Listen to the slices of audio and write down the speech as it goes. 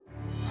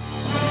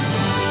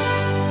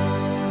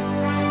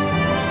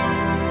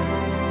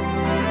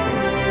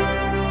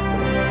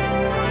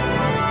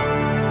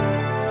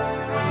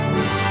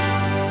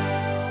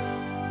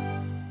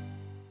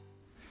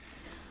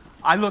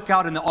I look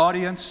out in the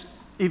audience,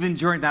 even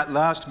during that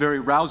last very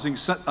rousing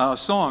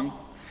song,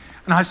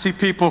 and I see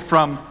people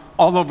from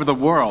all over the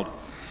world.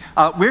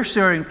 We're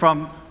sharing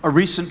from a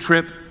recent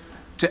trip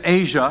to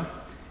Asia,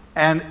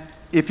 and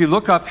if you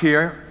look up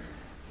here,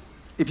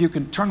 if you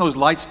can turn those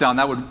lights down,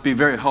 that would be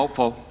very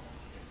helpful.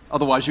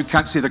 Otherwise, you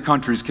can't see the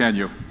countries, can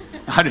you?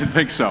 I didn't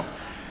think so.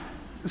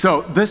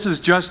 So this is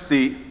just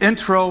the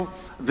intro.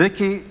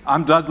 Vicki,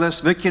 I'm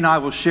Douglas. Vicki and I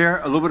will share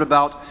a little bit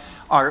about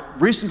our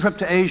recent trip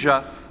to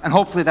Asia, and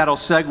hopefully that'll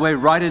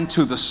segue right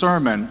into the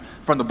sermon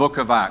from the book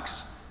of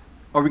Acts.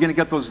 Are we going to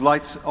get those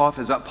lights off?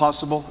 Is that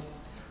possible?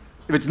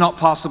 If it's not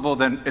possible,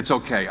 then it's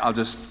okay.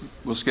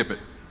 We'll skip it.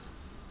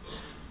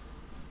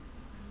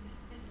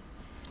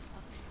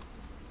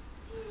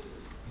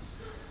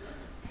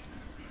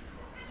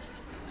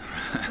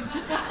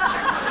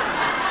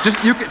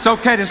 It's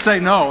okay to say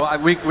no.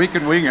 We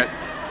can wing it.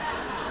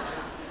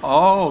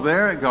 Oh,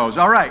 there it goes.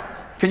 All right.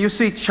 Can you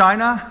see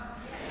China?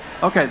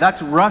 Okay,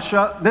 that's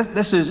Russia.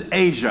 This is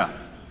Asia.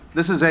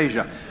 This is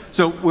Asia.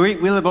 So we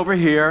live over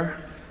here.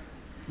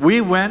 We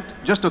went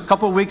just a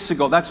couple weeks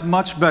ago, that's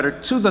much better,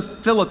 to the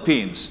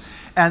Philippines.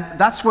 And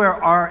that's where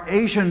our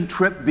Asian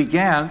trip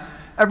began.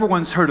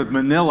 Everyone's heard of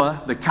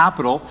Manila, the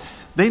capital.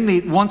 They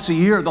meet once a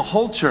year. The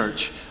whole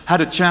church had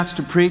a chance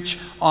to preach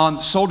on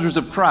soldiers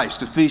of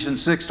Christ,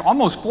 Ephesians 6, to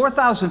almost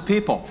 4,000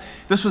 people.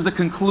 This was the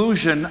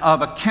conclusion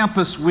of a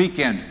campus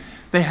weekend.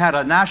 They had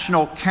a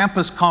national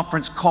campus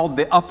conference called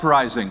the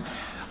Uprising.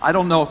 I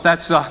don't know if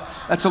that's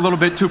a little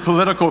bit too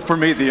political for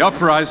me, the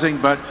Uprising,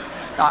 but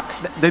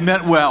they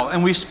meant well.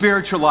 And we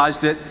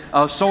spiritualized it,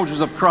 Soldiers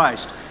of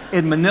Christ,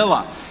 in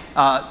Manila.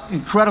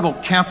 Incredible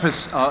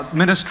campus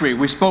ministry.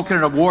 We spoke at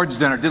an awards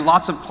dinner, did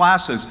lots of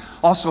classes,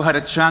 also had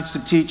a chance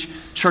to teach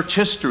church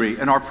history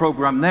in our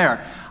program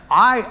there.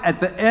 At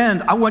the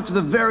end, I went to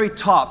the very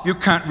top. You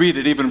can't read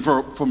it even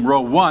from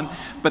row 1,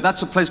 but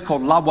that's a place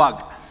called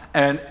Lawag.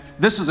 And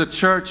this is a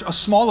church, a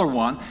smaller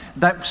one,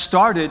 that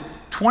started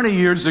 20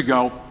 years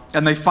ago,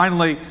 and they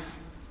finally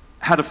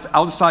had an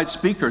outside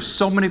speaker.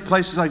 So many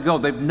places I go,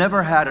 they've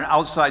never had an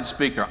outside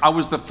speaker. I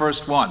was the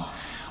first one.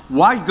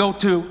 Why go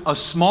to a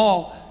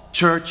small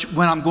church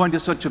when I'm going to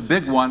such a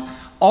big one?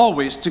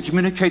 Always to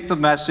communicate the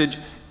message.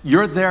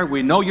 You're there,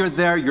 we know you're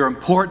there, you're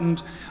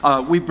important.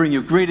 We bring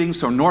you greetings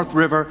from North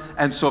River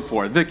and so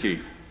forth.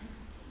 Vicki.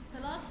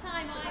 The last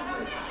time I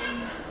was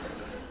in...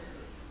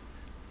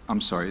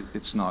 I'm sorry,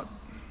 it's not.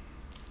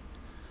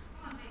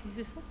 Is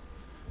this one?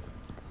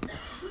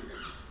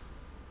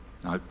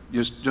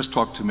 Just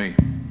talk to me.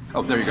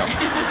 Oh, there you go. You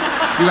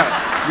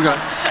got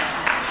it.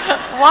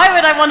 Why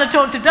would I want to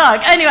talk to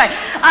Doug? Anyway,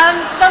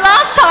 the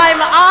last time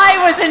I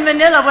was in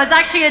Manila was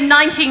actually in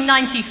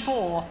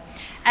 1994.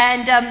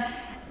 And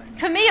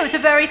for me, it was a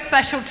very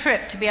special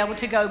trip to be able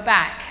to go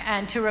back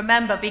and to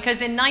remember,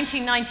 because in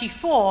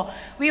 1994,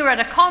 we were at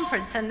a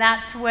conference, and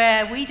that's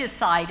where we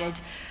decided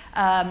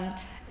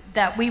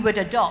that we would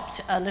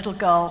adopt a little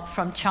girl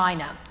from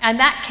China. And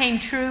that came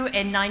true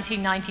in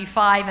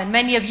 1995, and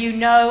many of you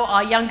know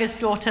our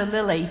youngest daughter,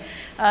 Lily.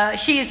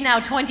 She is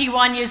now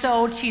 21 years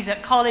old. She's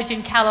at college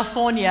in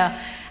California.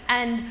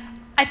 And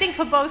I think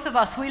for both of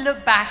us, we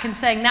look back and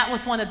saying that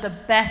was one of the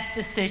best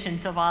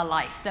decisions of our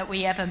life that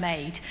we ever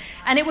made.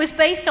 And it was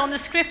based on the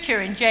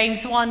scripture in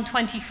James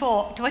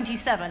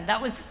 1:27.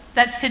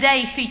 That's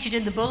today featured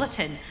in the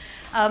bulletin,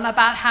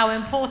 about how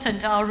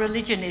important our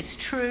religion is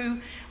true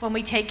when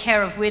we take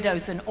care of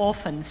widows and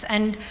orphans.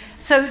 And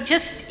so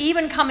just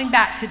even coming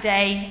back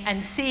today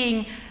and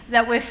seeing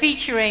that we're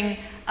featuring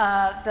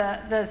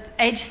the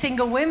Edge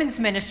Single Women's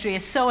Ministry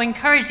is so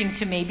encouraging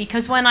to me,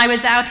 because when I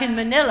was out in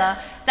Manila,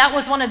 that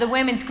was one of the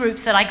women's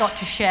groups that I got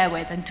to share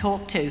with and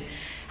talk to.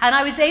 And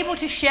I was able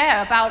to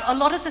share about a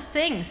lot of the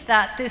things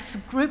that this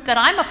group that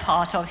I'm a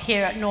part of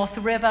here at North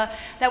River,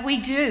 that we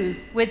do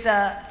with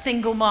the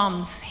single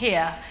moms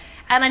here.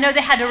 And I know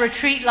they had a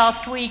retreat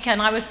last week,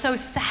 and I was so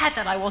sad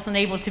that I wasn't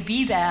able to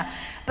be there.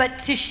 But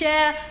to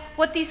share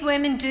what these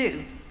women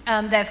do,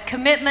 their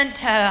commitment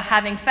to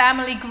having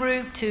family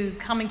group, to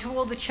coming to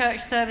all the church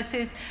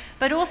services,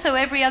 but also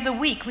every other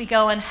week we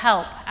go and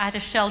help at a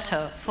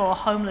shelter for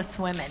homeless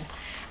women.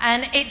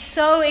 And it's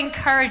so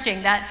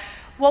encouraging that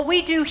what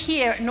we do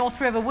here at North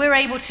River, we're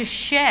able to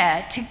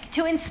share,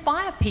 to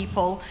inspire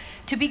people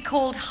to be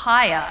called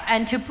higher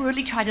and to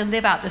really try to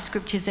live out the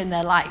scriptures in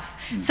their life.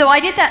 So I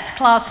did that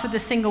class for the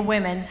single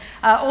women.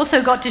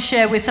 Also got to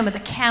share with some of the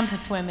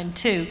campus women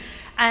too.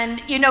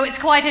 And, you know, it's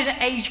quite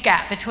an age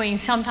gap between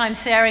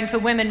sometimes sharing for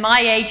women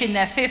my age in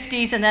their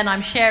 50s, and then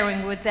I'm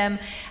sharing with them.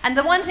 And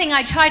the one thing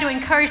I try to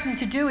encourage them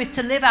to do is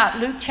to live out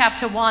Luke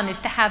chapter 1,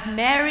 is to have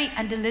Mary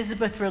and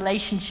Elizabeth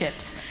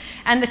relationships.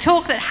 And the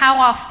talk that how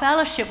our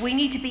fellowship, we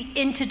need to be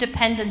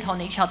interdependent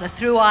on each other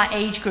through our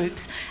age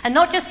groups, and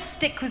not just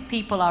stick with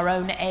people our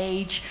own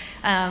age,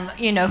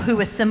 who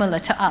are similar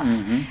to us.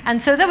 Mm-hmm. And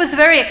so that was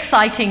very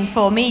exciting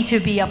for me to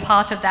be a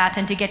part of that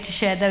and to get to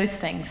share those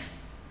things.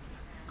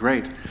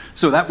 Great.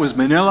 So that was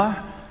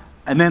Manila,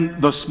 and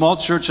then the small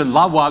church in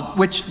Lawag,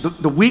 which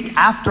the week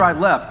after I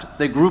left,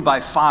 they grew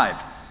by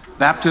 5.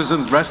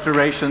 Baptisms,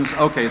 restorations.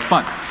 Okay, it's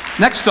fun.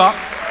 Next up,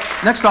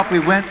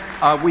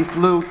 we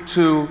flew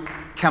to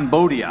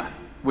Cambodia,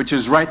 which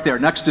is right there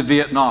next to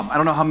Vietnam. I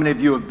don't know how many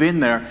of you have been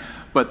there,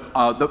 but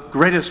the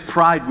greatest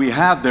pride we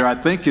have there, I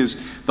think,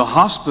 is the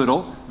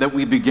hospital that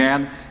we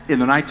began in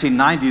the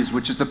 1990s,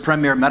 which is the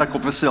premier medical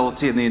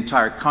facility in the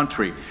entire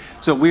country.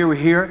 So we were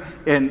here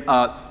in,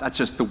 that's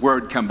just the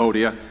word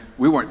Cambodia.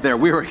 We weren't there,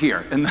 we were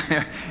here in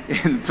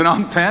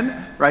Phnom Penh,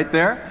 right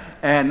there,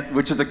 and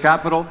which is the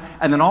capital.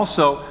 And then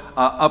also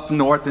up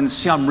north in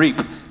Siem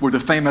Reap, where the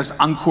famous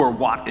Angkor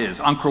Wat is.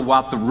 Angkor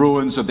Wat, the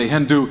ruins of the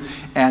Hindu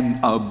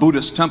and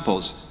Buddhist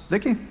temples.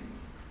 Vicki?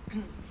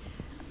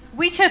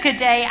 We took a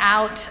day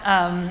out.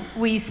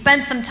 We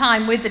spent some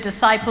time with the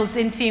disciples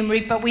in Siem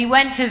Reap, but we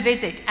went to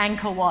visit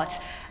Angkor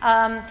Wat.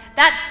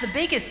 That's the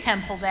biggest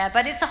temple there,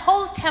 but it's a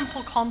whole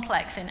temple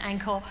complex in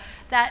Angkor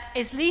that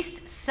is at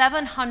least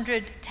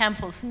 700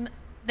 temples.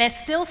 They're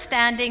still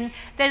standing.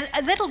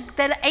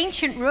 They're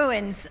ancient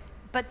ruins,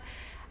 but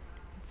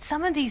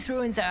some of these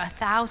ruins are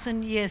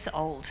 1,000 years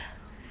old.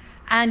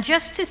 And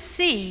just to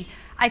see,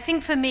 I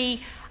think for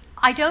me,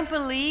 I don't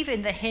believe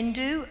in the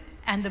Hindu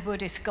and the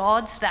Buddhist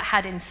gods that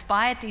had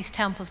inspired these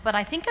temples, but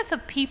I think of the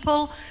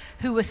people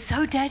who were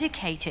so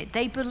dedicated.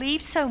 They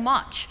believed so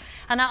much.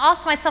 And I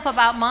asked myself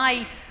about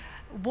my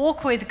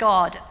walk with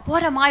God.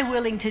 What am I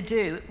willing to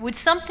do? Would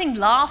something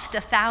last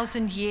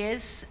 1,000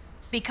 years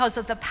because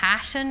of the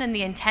passion and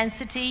the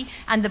intensity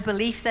and the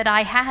belief that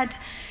I had?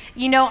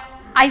 You know,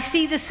 I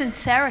see the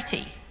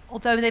sincerity,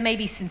 although they may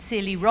be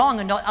sincerely wrong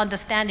and not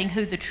understanding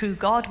who the true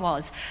God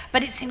was.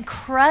 But it's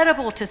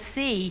incredible to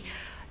see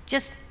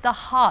just the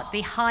heart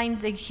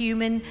behind the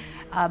human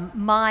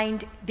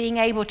mind, being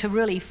able to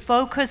really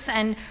focus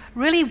and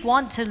really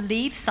want to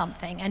leave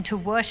something and to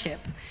worship.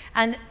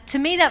 And to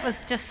me, that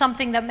was just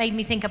something that made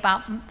me think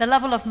about the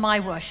level of my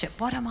worship.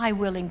 What am I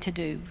willing to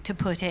do, to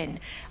put in?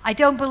 I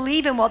don't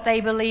believe in what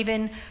they believe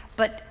in,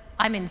 but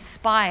I'm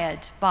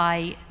inspired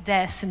by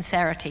their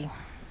sincerity.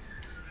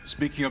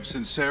 Speaking of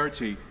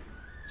sincerity,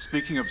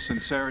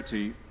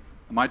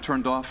 am I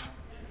turned off?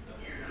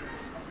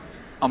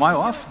 Am I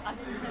off?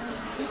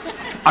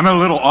 I'm a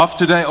little off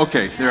today?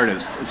 Okay, there it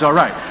is. It's all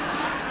right.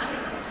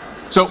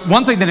 So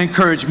one thing that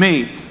encouraged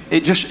me,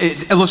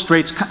 it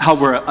illustrates how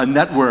we're a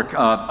network,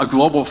 a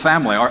global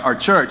family, our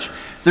church.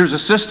 There's a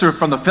sister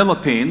from the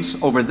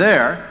Philippines over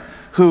there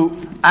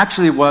who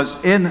actually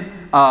was in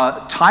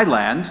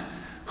Thailand,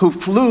 who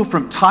flew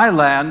from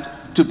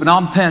Thailand to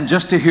Phnom Penh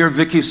just to hear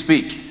Vicki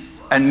speak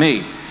and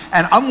me.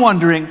 And I'm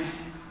wondering,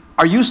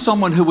 are you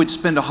someone who would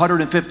spend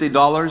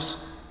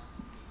 $150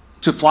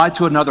 to fly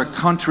to another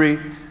country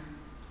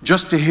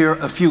just to hear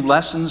a few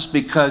lessons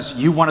because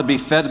you want to be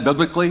fed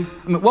biblically?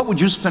 I mean, what would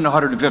you spend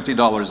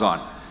 $150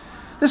 on?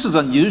 This is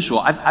unusual.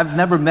 I've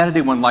never met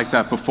anyone like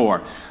that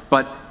before,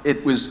 but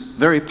it was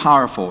very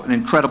powerful, an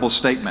incredible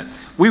statement.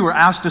 We were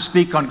asked to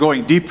speak on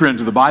going deeper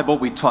into the Bible.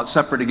 We taught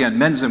separate, again,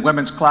 men's and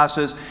women's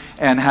classes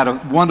and had a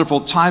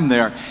wonderful time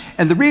there.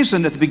 And the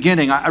reason at the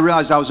beginning, I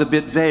realized I was a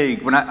bit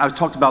vague when I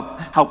talked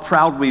about how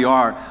proud we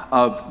are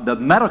of the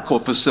medical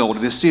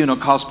facility, the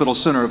Sihanouk Hospital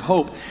Center of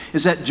Hope,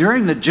 is that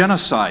during the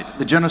genocide in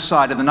the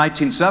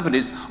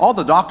 1970s, all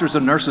the doctors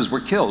and nurses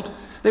were killed.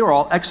 They were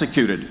all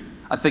executed,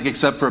 I think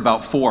except for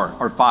about 4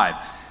 or 5.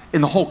 In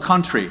the whole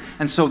country.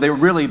 And so they're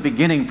really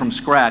beginning from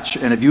scratch.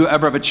 And if you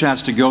ever have a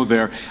chance to go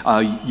there,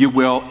 you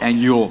will, and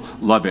you'll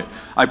love it.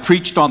 I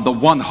preached on the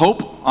one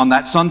hope on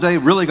that Sunday,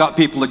 really got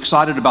people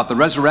excited about the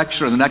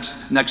resurrection of the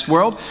next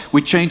world.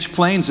 We changed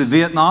planes in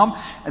Vietnam,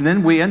 and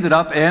then we ended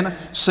up in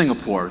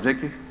Singapore.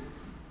 Vicki?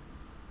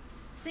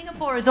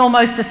 Singapore is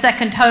almost a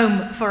second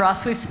home for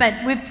us.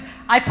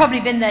 I've probably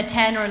been there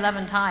 10 or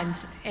 11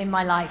 times in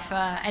my life,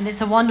 and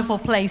it's a wonderful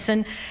place.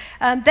 And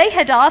they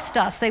had asked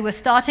us, they were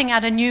starting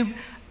at a new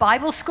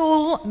Bible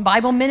school,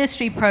 Bible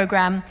ministry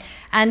program,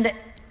 and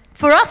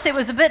for us it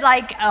was a bit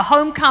like a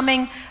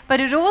homecoming, but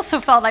it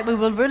also felt like we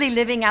were really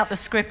living out the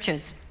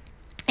scriptures.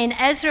 In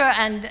Ezra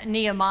and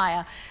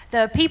Nehemiah,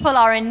 the people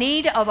are in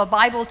need of a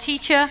Bible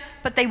teacher,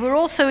 but they were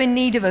also in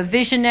need of a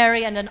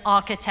visionary and an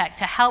architect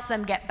to help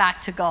them get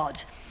back to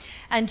God.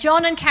 And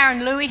John and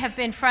Karen Louie have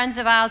been friends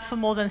of ours for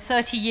more than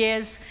 30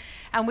 years,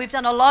 and we've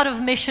done a lot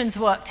of missions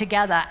work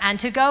together. And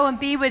to go and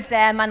be with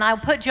them, and I'll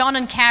put John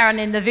and Karen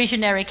in the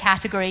visionary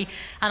category,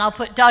 and I'll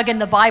put Doug in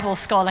the Bible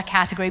scholar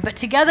category. But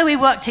together we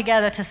worked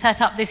together to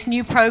set up this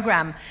new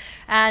program.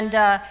 And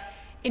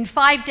in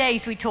 5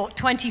 days we taught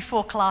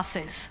 24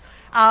 classes.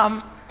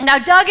 Now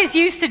Doug is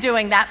used to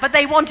doing that, but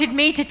they wanted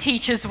me to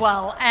teach as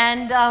well.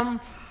 And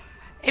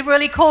it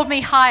really called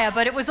me higher.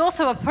 But it was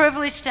also a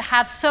privilege to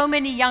have so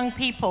many young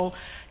people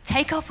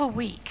take off a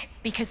week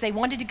because they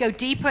wanted to go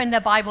deeper in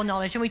their Bible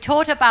knowledge. And we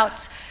taught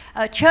about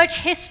church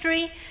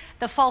history,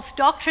 the false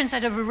doctrines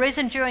that have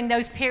arisen during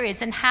those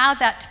periods, and how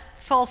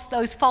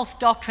those false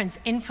doctrines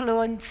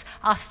influence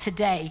us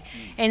today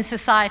in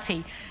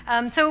society.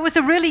 So it was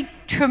a really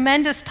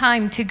tremendous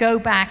time to go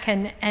back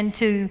and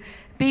to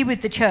be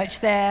with the church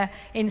there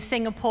in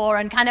Singapore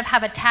and kind of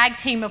have a tag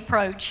team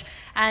approach.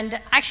 And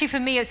actually for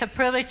me, it's a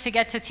privilege to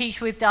get to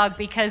teach with Doug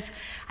because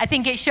I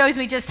think it shows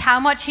me just how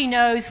much he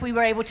knows. We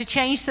were able to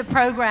change the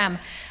program,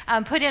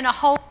 put in a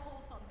whole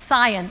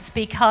science,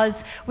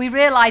 because we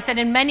realize that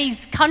in many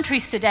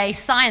countries today,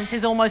 science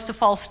is almost a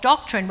false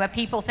doctrine where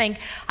people think,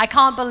 I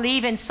can't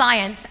believe in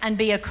science and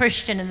be a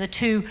Christian, and the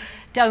two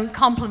don't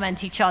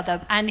complement each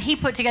other. And he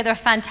put together a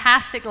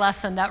fantastic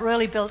lesson that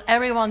really built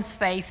everyone's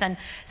faith and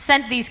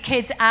sent these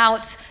kids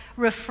out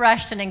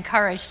refreshed and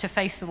encouraged to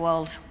face the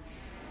world.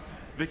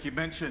 Vicki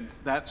mentioned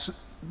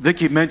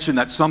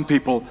that some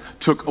people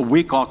took a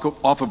week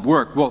off of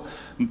work. Well,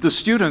 the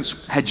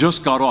students had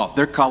just got off.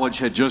 Their college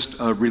had just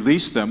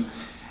released them.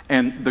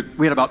 And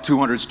we had about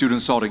 200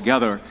 students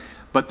altogether,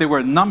 but there were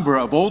a number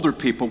of older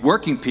people,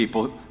 working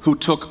people, who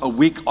took a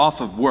week off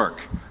of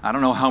work. I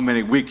don't know how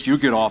many weeks you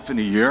get off in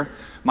a year.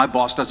 My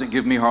boss doesn't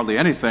give me hardly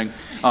anything.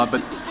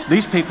 But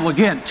these people,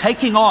 again,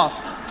 taking off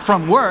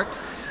from work,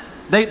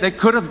 they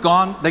could have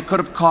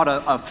caught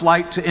a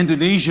flight to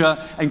Indonesia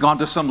and gone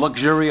to some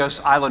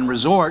luxurious island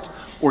resort,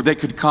 or they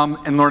could come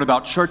and learn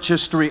about church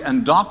history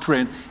and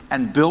doctrine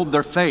and build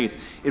their faith.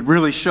 It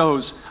really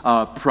shows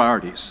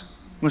priorities.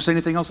 You want to say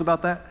anything else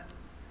about that?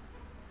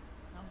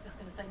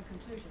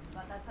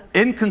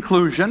 In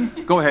conclusion,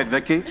 go ahead,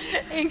 Vicki.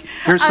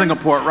 Here's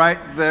Singapore right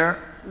there.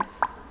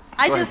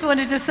 I just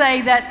wanted to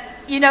say that,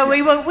 you know,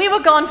 we were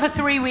gone for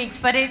 3 weeks,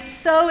 but it's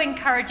so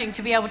encouraging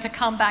to be able to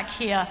come back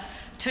here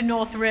to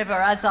North River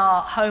as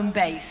our home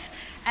base.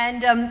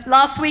 And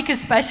last week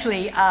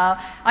especially,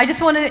 I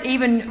just want to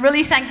even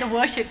really thank the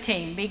worship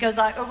team, because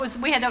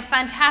we had a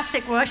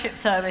fantastic worship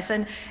service,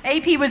 and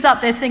AP was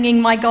up there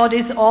singing, "My God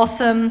is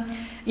awesome,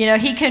 you know,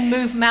 He can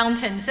move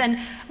mountains." And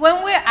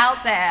when we're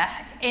out there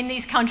in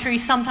these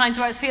countries sometimes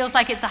where it feels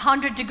like it's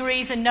 100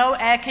 degrees and no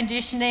air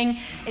conditioning,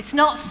 it's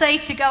not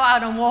safe to go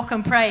out and walk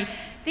and pray,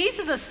 these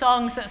are the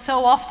songs that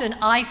so often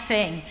I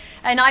sing.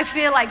 And I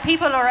feel like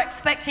people are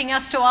expecting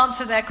us to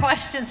answer their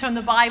questions from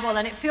the Bible,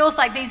 and it feels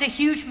like these are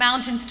huge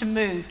mountains to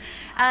move.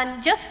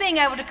 And just being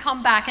able to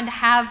come back and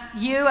have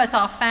you as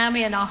our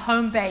family and our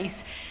home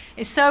base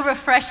is so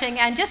refreshing.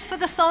 And just for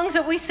the songs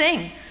that we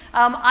sing,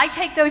 I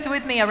take those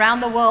with me around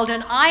the world,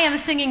 and I am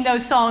singing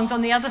those songs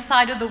on the other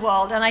side of the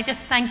world, and I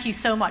just thank you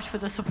so much for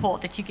the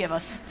support that you give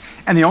us.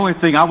 And the only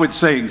thing I would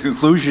say in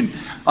conclusion,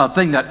 a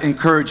thing that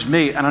encouraged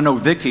me, and I know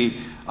Vicki,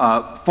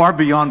 far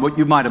beyond what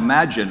you might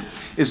imagine,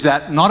 is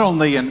that not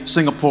only in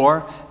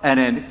Singapore and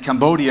in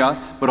Cambodia,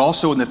 but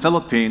also in the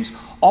Philippines,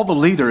 all the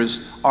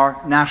leaders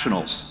are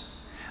nationals.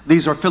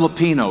 These are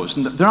Filipinos.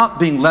 They're not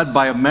being led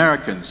by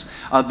Americans.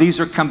 These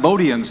are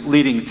Cambodians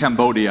leading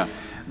Cambodia.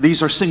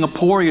 These are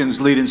Singaporeans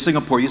leading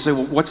Singapore. You say,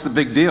 well, what's the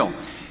big deal?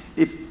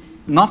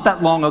 Not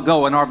that long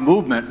ago in our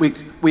movement,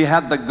 we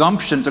had the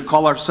gumption to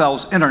call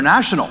ourselves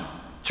International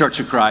Church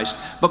of Christ,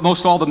 but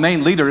most all the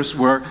main leaders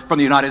were from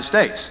the United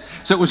States.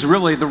 So it was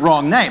really the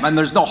wrong name. And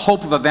there's no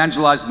hope of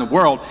evangelizing the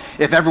world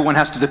if everyone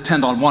has to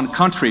depend on one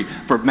country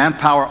for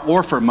manpower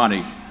or for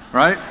money,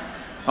 right?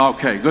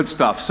 Okay, good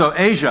stuff. So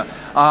Asia,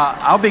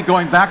 I'll be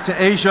going back to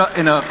Asia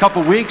in a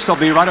couple weeks. I'll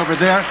be right over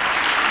there,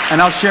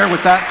 and I'll share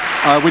with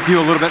you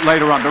a little bit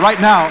later on. But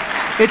right now,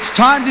 it's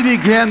time to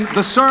begin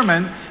the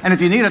sermon. And if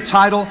you need a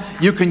title,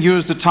 you can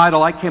use the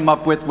title I came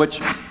up with,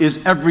 which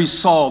is "Every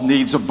Saul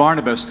Needs a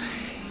Barnabas."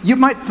 You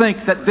might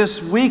think that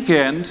this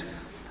weekend,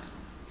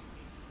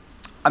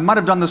 I might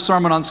have done the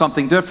sermon on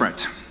something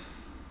different,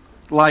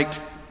 like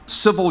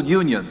civil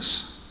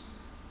unions,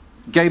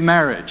 gay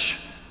marriage,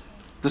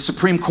 the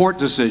Supreme Court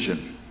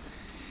decision.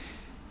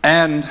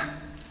 And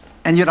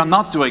yet I'm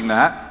not doing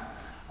that.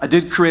 I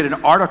did create an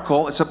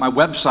article. It's at my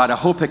website. I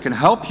hope it can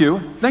help you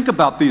think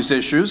about these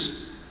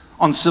issues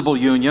on civil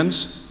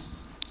unions.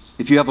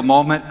 If you have a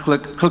moment,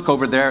 click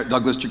over there at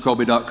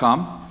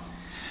douglasjacoby.com.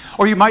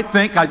 Or you might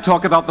think I'd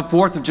talk about the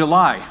 4th of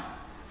July.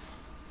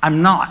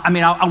 I'm not. I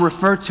mean, I'll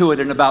refer to it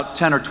in about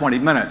 10 or 20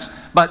 minutes.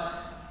 But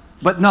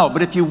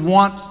if you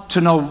want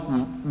to know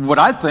what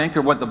I think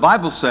or what the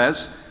Bible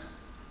says,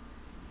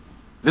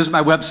 visit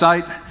my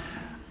website.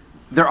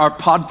 There are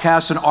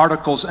podcasts and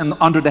articles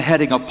under the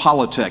heading of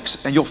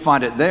politics, and you'll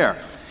find it there.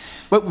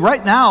 But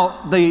right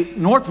now, the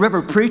North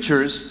River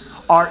preachers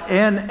are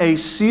in a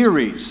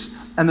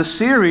series, and the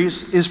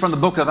series is from the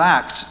book of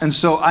Acts, and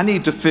so I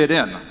need to fit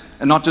in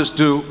and not just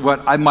do what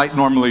I might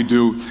normally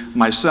do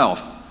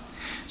myself.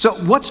 So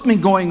what's been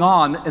going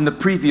on in the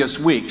previous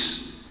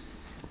weeks?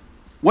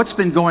 What's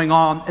been going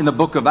on in the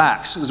book of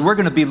Acts? Because we're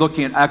going to be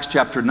looking at Acts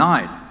chapter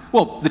 9.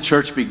 Well, the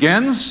church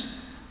begins.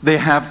 They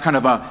have kind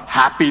of a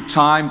happy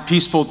time,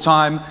 peaceful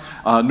time,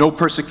 no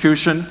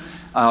persecution,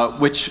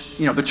 which,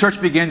 you know, the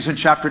church begins in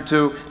chapter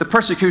 2. The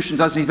persecution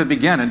doesn't even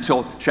begin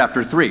until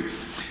chapter 3.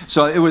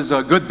 So it was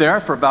good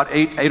there for about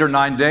eight or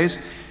 9 days.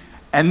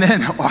 And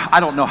then, I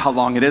don't know how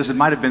long it is, it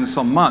might have been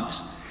some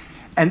months.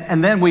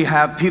 And then we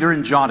have Peter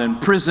and John in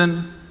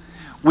prison.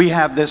 We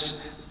have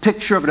this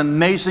picture of an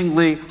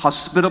amazingly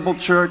hospitable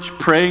church,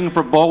 praying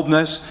for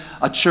boldness,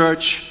 a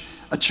church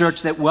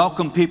that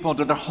welcomed people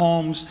into their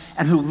homes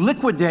and who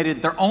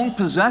liquidated their own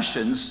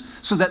possessions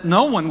so that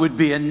no one would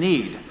be in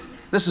need.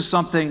 This is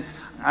something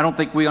I don't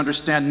think we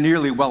understand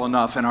nearly well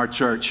enough in our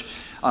church.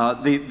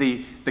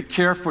 The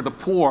care for the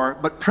poor,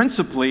 but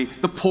principally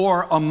the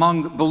poor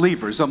among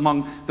believers,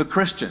 among the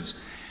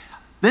Christians.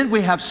 Then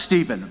we have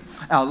Stephen.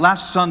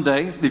 Last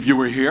Sunday, if you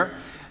were here,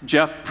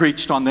 Jeff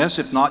preached on this.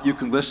 If not, you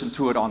can listen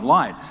to it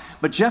online.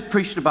 But Jeff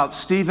preached about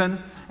Stephen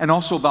and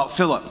also about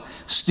Philip.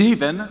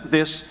 Stephen,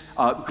 this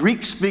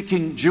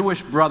Greek-speaking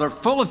Jewish brother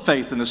full of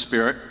faith in the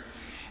Spirit,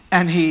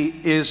 and he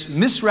is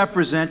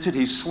misrepresented,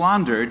 he's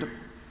slandered,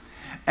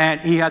 and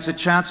he has a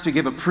chance to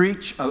give a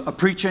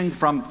preaching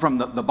from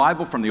the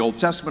Bible, from the Old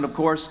Testament, of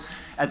course.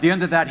 At the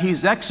end of that,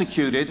 he's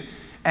executed,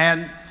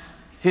 and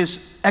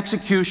his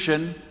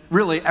execution,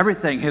 really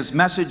everything, his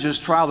message, his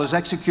trial, his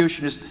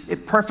execution,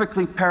 it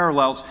perfectly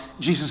parallels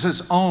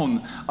Jesus'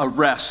 own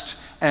arrest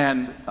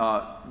and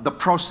the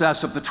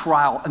process of the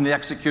trial and the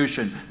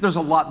execution. There's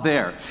a lot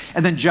there.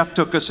 And then Jeff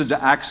took us into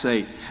Acts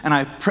 8, and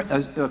I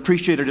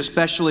appreciated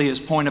especially his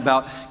point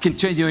about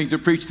continuing to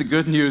preach the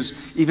good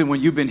news even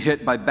when you've been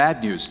hit by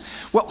bad news.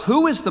 Well,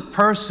 who is the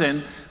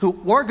person who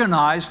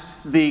organized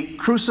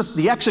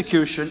the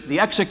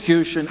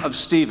execution of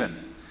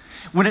Stephen?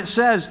 When it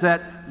says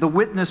that the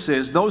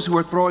witnesses, those who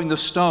were throwing the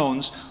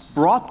stones,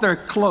 brought their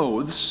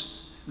clothes,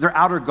 their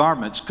outer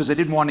garments, because they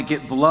didn't want to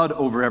get blood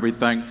over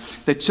everything.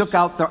 They took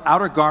out their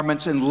outer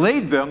garments and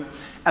laid them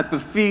at the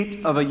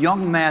feet of a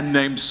young man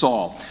named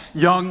Saul.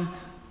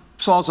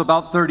 Saul's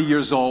about 30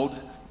 years old.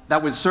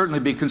 That would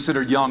certainly be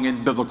considered young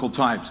in biblical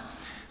times.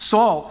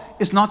 Saul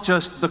is not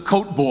just the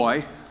coat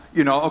boy,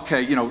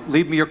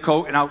 leave me your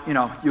coat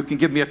and you can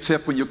give me a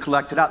tip when you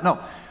collect it out. No,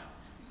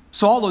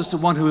 Saul is the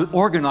one who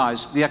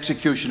organized the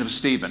execution of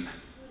Stephen.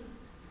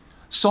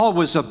 Saul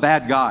was a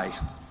bad guy.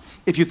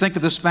 If you think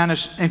of the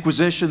Spanish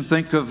Inquisition,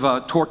 think of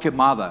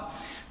Torquemada.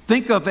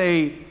 Think of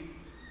a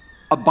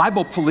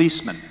Bible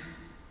policeman,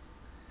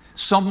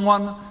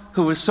 someone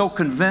who is so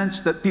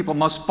convinced that people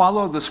must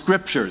follow the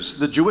scriptures,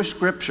 the Jewish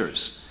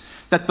scriptures,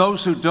 that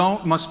those who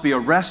don't must be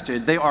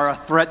arrested. They are a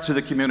threat to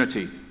the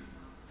community.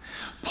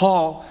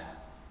 Paul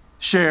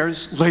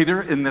shares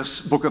later in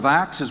this book of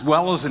Acts, as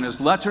well as in his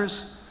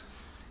letters,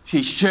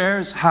 he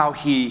shares how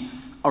he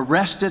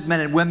arrested men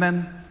and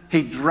women.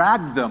 He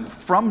dragged them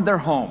from their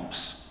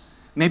homes.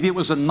 Maybe it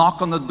was a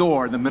knock on the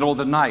door in the middle of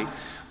the night,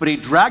 but he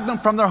dragged them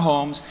from their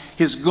homes.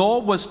 His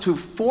goal was to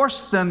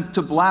force them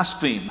to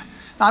blaspheme.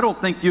 Now, I don't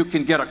think you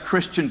can get a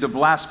Christian to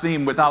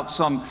blaspheme without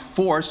some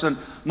force, and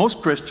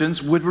most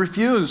Christians would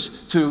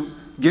refuse to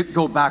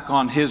go back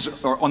on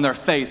on their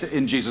faith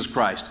in Jesus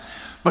Christ.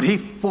 But he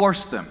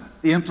forced them.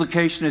 The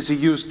implication is he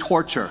used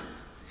torture.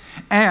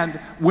 And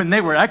when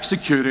they were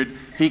executed,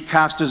 he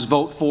cast his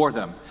vote for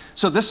them.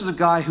 So this is a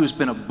guy who's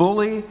been a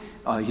bully.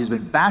 He's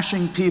been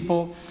bashing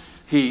people.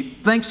 He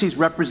thinks he's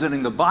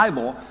representing the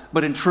Bible,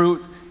 but in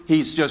truth,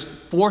 he's just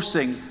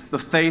forcing the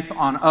faith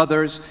on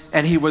others,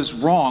 and he was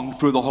wrong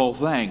through the whole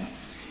thing.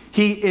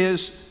 He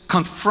is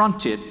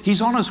confronted.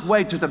 He's on his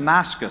way to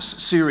Damascus,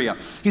 Syria.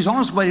 He's on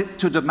his way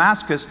to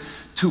Damascus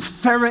to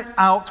ferret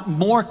out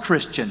more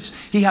Christians.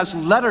 He has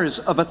letters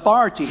of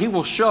authority, he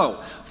will show,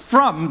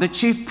 from the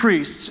chief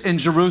priests in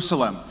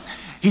Jerusalem.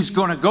 He's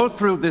going to go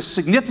through this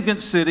significant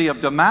city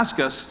of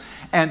Damascus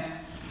and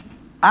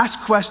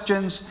ask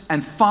questions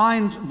and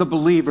find the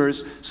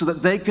believers so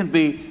that they can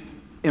be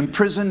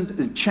imprisoned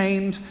and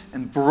chained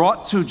and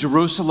brought to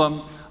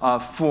Jerusalem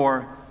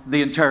for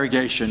the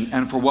interrogation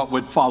and for what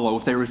would follow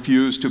if they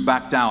refused to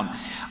back down.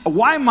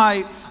 Why am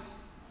I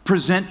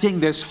presenting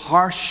this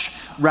harsh,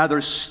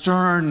 rather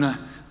stern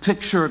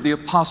picture of the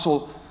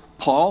Apostle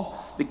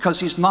Paul? Because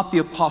he's not the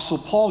Apostle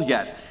Paul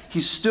yet.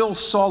 He's still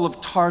Saul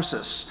of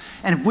Tarsus.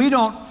 And if we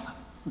don't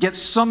get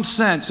some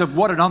sense of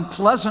what an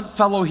unpleasant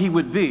fellow he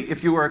would be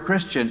if you were a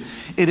Christian,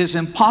 it is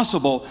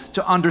impossible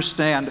to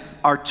understand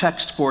our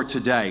text for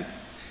today.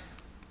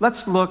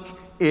 Let's look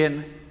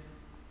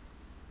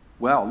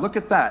look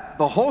at that.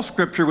 The whole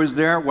scripture was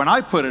there when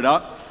I put it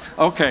up.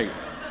 Okay.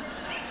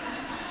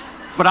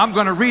 But I'm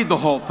going to read the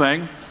whole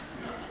thing.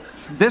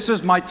 This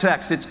is my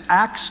text. It's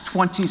Acts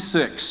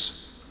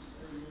 26.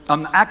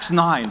 Acts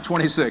 9,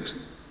 26.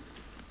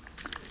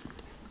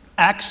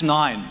 Acts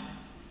 9.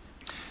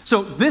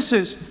 So this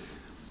is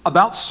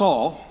about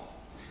Saul.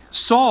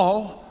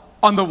 Saul,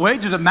 on the way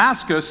to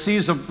Damascus,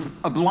 sees a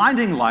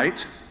blinding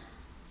light,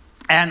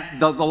 and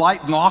the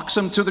light knocks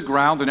him to the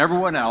ground and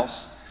everyone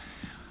else.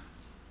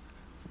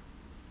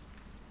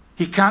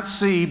 He can't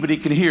see, but he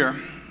can hear.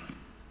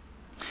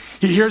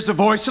 He hears the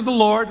voice of the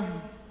Lord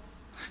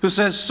who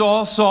says,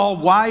 "Saul, Saul,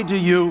 why do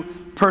you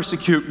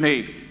persecute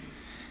me?"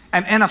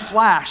 And in a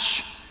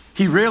flash,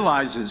 he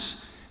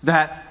realizes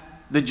that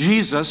the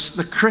Jesus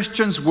the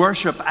Christians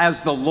worship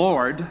as the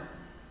Lord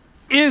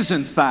is,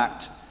 in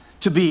fact,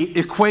 to be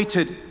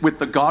equated with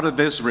the God of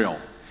Israel.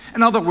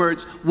 In other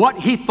words, what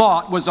he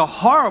thought was a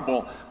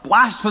horrible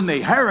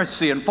blasphemy,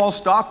 heresy, and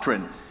false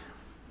doctrine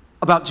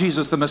about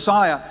Jesus the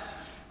Messiah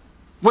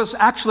was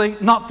actually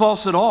not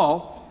false at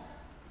all.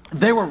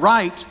 They were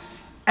right,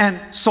 and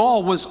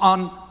Saul was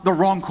on the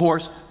wrong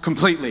course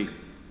completely.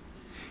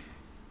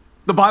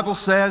 The Bible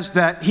says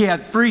that he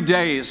had 3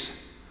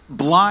 days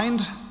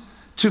blind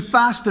to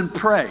fast and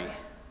pray.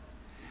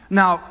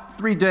 Now,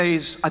 3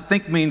 days, I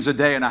think, means a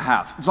day and a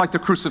half. It's like the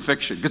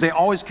crucifixion, because they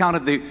always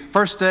counted the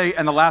first day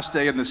and the last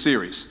day in the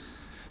series.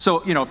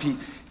 So,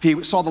 if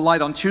he saw the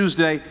light on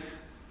Tuesday,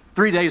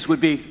 3 days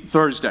would be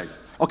Thursday.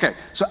 Okay,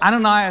 so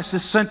Ananias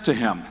is sent to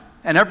him.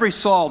 And every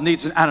Saul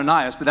needs an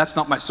Ananias, but that's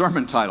not my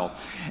sermon title.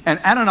 And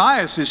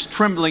Ananias is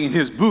trembling in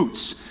his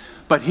boots.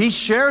 But he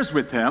shares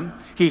with him.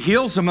 He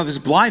heals him of his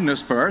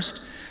blindness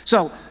first.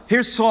 So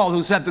here's Saul,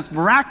 who's had this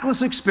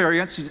miraculous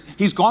experience.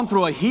 He's gone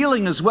through a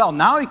healing as well.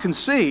 Now he can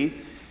see.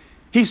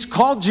 He's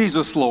called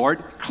Jesus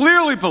Lord,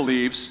 clearly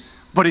believes,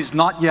 but he's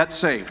not yet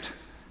saved.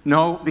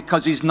 No,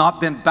 because he's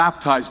not been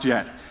baptized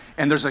yet.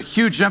 And there's a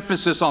huge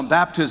emphasis on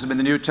baptism in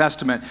the New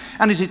Testament.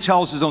 And as he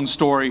tells his own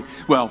story,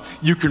 well,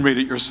 you can read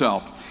it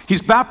yourself.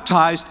 He's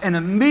baptized, and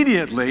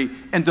immediately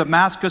in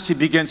Damascus he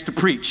begins to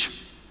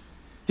preach.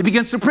 He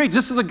begins to preach.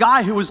 This is a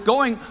guy who was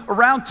going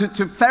around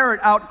to ferret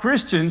out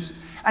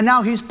Christians, and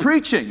now he's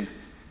preaching.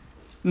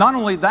 Not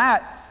only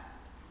that,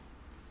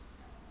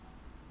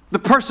 the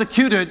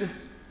persecutor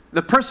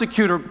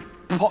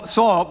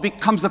Saul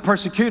becomes the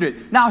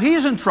persecuted. Now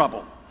he's in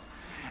trouble,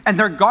 and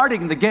they're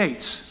guarding the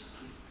gates.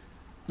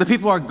 The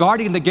people are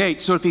guarding the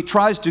gates, so if he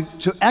tries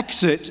to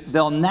exit,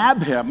 they'll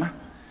nab him.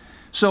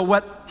 So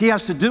what he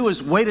has to do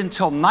is wait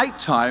until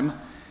nighttime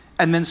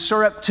and then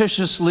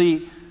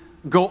surreptitiously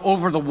go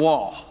over the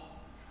wall,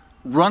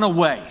 run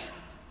away.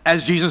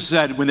 As Jesus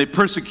said, when they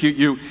persecute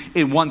you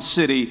in one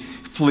city,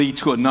 flee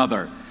to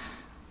another.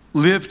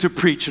 Live to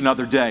preach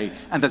another day.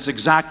 And that's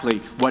exactly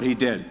what he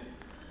did.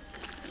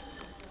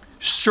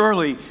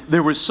 Surely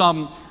there was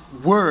some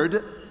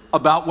word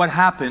about what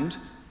happened.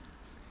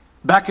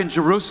 Back in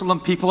Jerusalem,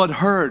 people had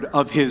heard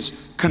of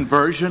his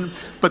conversion,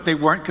 but they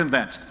weren't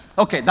convinced.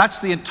 Okay, that's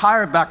the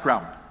entire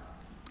background.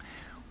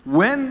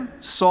 When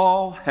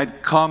Saul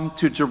had come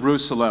to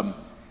Jerusalem,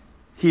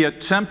 he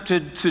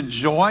attempted to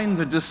join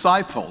the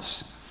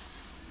disciples,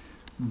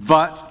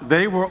 but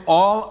they were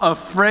all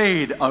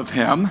afraid of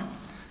him.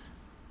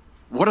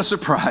 What a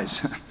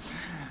surprise.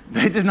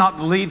 They did not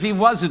believe he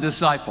was a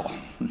disciple.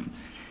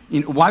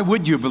 Why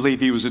would you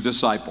believe he was a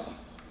disciple?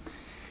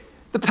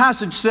 The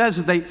passage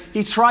says that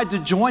he tried to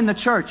join the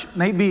church.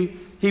 Maybe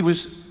he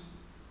was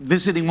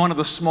visiting one of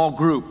the small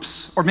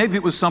groups, or maybe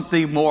it was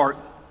something more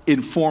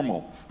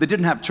informal. They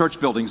didn't have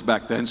church buildings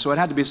back then, so it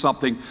had to be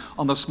something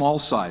on the small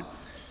side.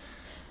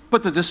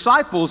 But the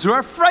disciples were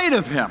afraid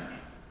of him.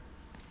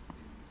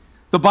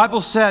 The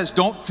Bible says,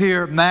 don't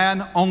fear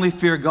man, only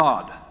fear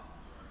God.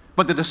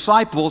 But the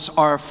disciples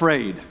are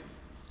afraid.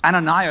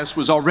 Ananias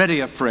was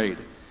already afraid.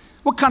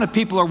 What kind of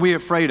people are we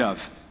afraid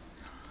of?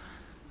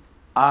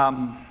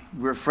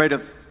 We're afraid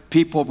of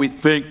people we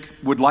think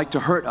would like to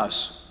hurt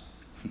us.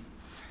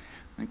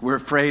 We're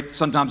afraid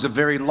sometimes of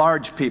very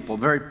large people,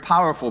 very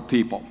powerful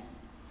people,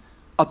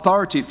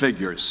 authority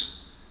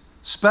figures,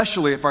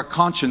 especially if our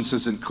conscience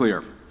isn't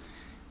clear.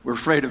 We're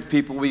afraid of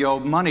people we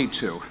owe money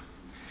to.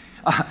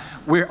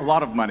 A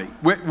lot of money.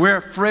 We're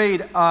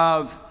afraid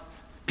of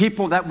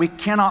people that we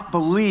cannot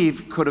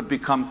believe could have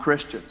become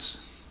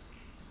Christians.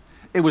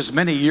 It was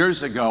many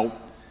years ago,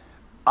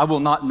 I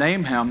will not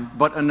name him,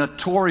 but a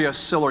notorious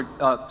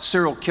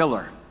serial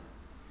killer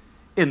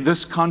in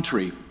this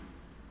country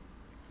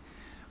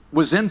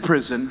was in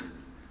prison,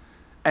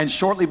 and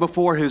shortly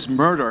before his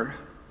murder,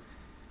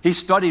 he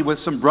studied with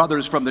some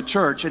brothers from the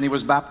church and he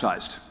was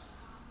baptized.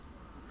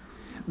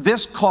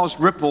 This caused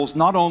ripples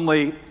not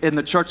only in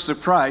the churches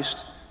of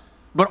Christ,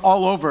 but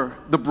all over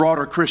the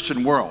broader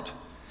Christian world.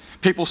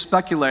 People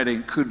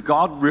speculating, could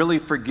God really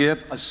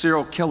forgive a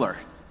serial killer,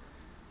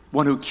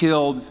 one who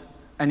killed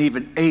and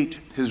even ate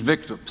his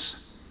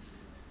victims?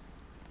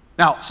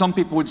 Now, some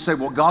people would say,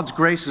 well, God's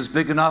grace is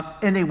big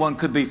enough, anyone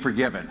could be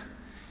forgiven.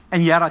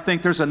 And yet I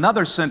think there's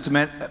another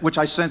sentiment, which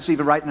I sense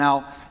even right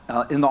now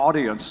in the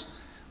audience,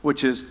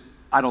 which is,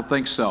 I don't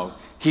think so.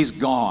 He's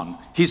gone.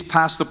 He's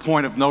past the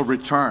point of no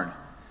return.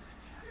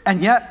 And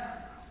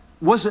yet,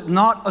 was it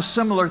not a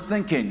similar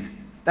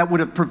thinking that would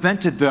have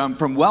prevented them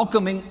from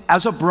welcoming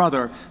as a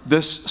brother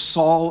this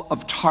Saul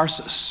of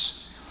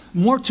Tarsus?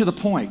 More to the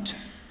point,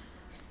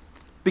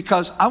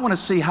 because I want to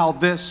see how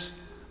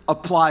this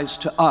applies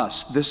to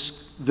us,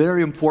 this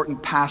very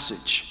important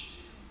passage.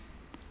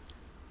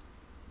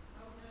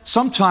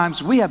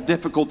 Sometimes we have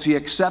difficulty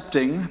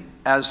accepting,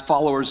 as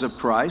followers of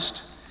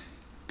Christ,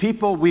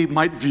 people we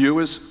might view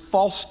as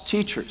false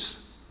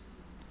teachers.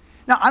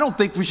 Now, I don't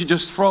think we should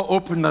just throw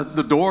open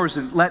the doors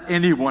and let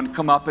anyone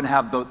come up and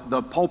have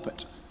the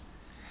pulpit.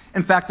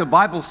 In fact, the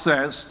Bible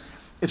says,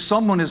 if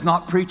someone is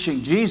not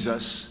preaching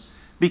Jesus,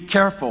 be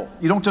careful.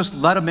 You don't just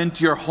let them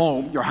into your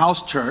home, your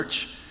house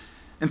church.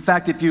 In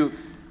fact, if you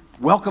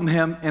welcome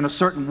him in a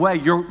certain way,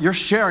 you're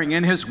sharing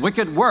in his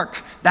wicked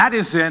work. That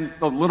is in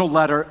the little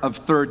letter of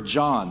 3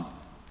 John.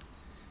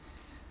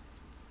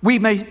 We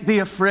may be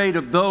afraid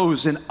of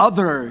those in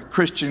other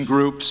Christian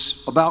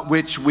groups about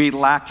which we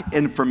lack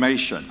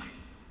information.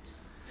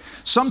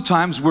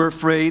 Sometimes we're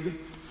afraid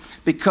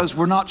because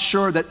we're not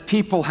sure that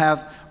people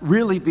have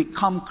really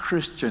become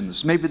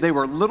Christians. Maybe they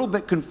were a little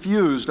bit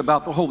confused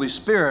about the Holy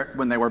Spirit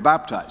when they were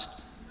baptized,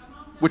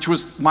 which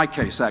was my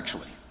case,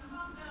 actually.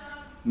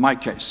 My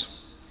case.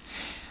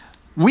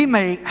 We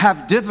may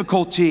have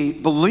difficulty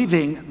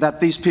believing that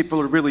these people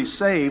are really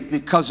saved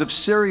because of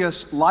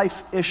serious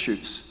life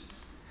issues.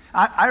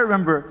 I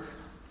remember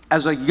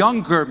as a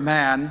younger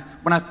man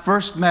when I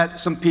first met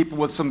some people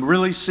with some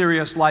really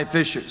serious life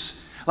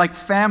issues, like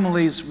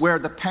families where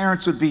the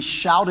parents would be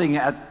shouting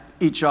at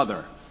each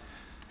other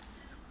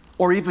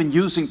or even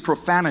using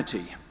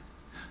profanity,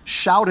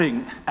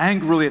 shouting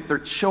angrily at their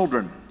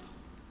children.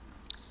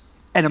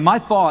 And in my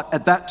thought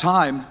at that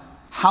time,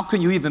 how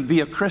can you even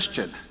be a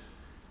Christian?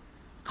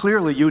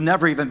 Clearly, you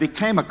never even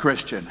became a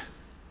Christian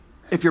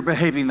if you're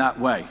behaving that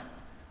way.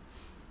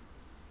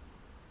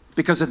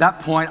 Because at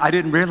that point, I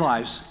didn't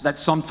realize that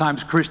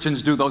sometimes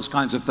Christians do those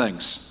kinds of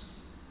things.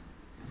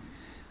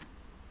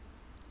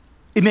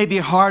 It may be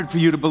hard for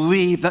you to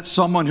believe that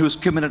someone who's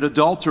committed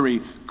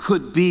adultery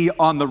could be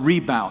on the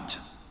rebound.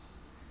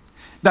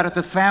 That if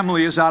the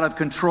family is out of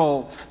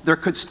control, there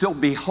could still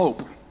be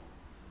hope.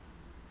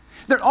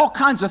 There are all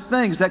kinds of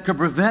things that could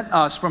prevent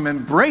us from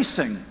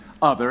embracing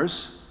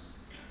others.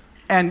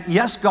 And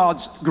yes,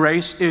 God's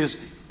grace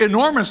is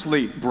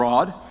enormously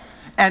broad.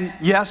 And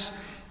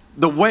yes,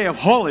 the way of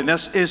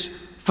holiness is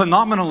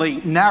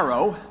phenomenally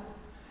narrow.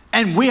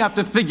 And we have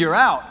to figure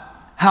out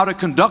how to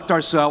conduct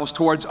ourselves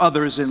towards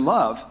others in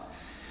love.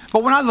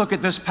 But when I look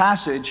at this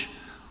passage,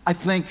 I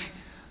think,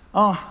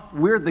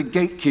 we're the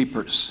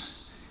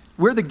gatekeepers.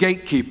 We're the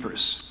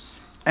gatekeepers.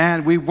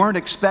 And we weren't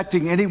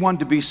expecting anyone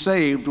to be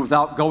saved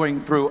without going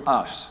through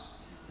us.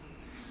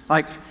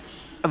 Like,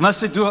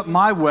 unless they do it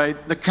my way,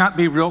 they can't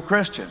be real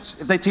Christians.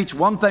 If they teach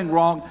one thing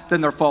wrong,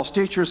 then they're false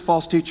teachers.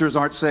 False teachers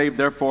aren't saved,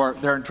 therefore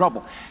they're in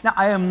trouble. Now,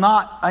 I am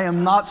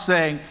not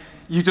saying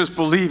you just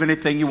believe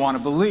anything you want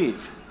to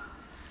believe.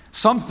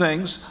 Some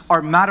things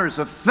are matters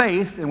of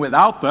faith, and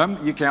without them,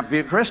 you can't be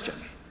a Christian.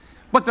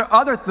 But there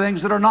are other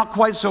things that are not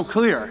quite so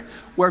clear,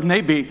 where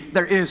maybe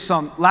there is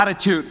some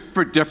latitude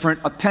for different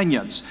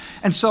opinions.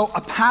 And so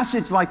a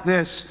passage like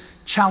this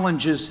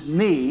challenges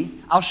me.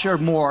 I'll share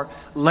more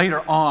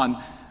later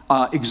on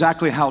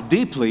exactly how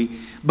deeply,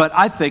 but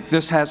I think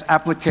this has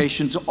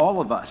application to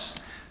all of us.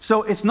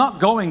 So it's not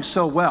going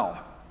so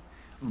well.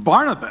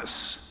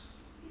 Barnabas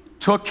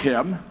took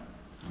him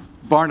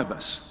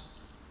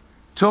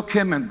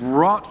and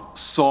brought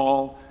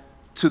Saul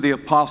to the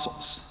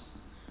apostles.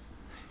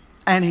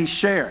 And he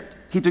shared.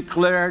 He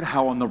declared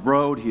how on the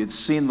road he had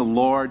seen the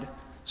Lord,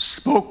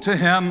 spoke to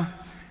him,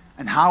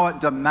 and how at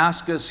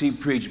Damascus he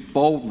preached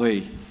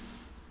boldly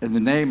in the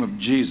name of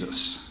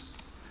Jesus.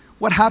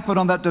 What happened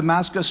on that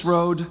Damascus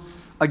road?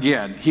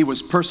 Again, he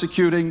was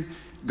persecuting.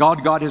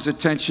 God got his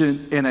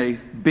attention in a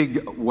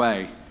big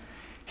way.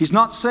 He's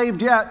not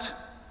saved yet.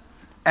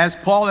 As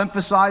Paul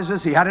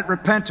emphasizes, he hadn't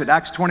repented,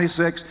 Acts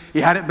 26. He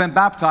hadn't been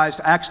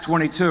baptized, Acts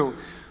 22.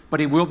 But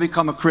he will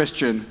become a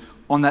Christian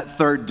on that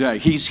third day.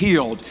 He's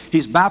healed.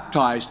 He's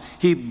baptized.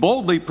 He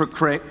boldly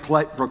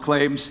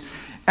proclaims,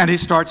 and he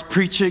starts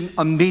preaching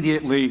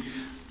immediately.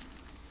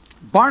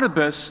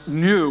 Barnabas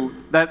knew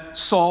that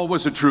Saul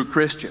was a true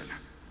Christian,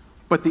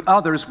 but the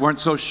others weren't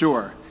so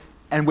sure.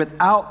 And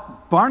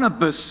without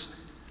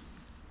Barnabas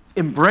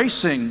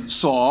embracing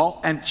Saul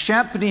and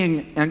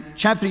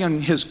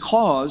championing his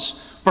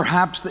cause,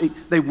 perhaps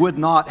they would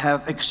not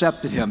have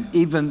accepted him,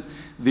 even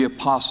the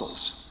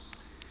apostles.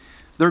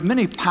 There are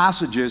many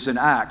passages in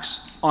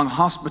Acts on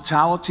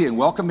hospitality and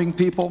welcoming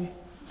people,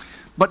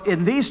 but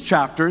in these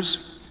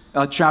chapters,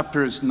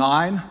 chapters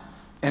 9,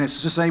 and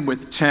it's the same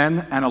with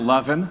 10 and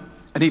 11,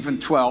 and even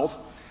 12,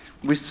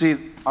 we see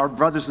our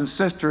brothers and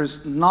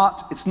sisters,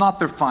 it's not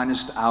their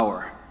finest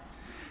hour.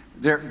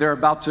 They're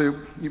about to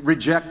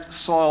reject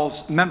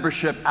Saul's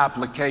membership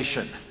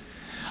application.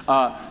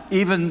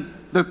 Even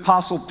the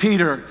Apostle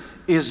Peter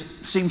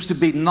seems to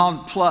be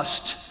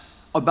nonplussed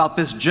about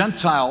this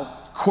Gentile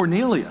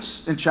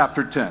Cornelius in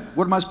chapter 10.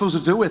 What am I supposed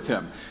to do with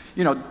him?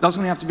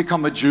 Doesn't he have to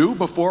become a Jew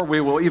before we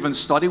will even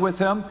study with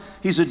him?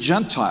 He's a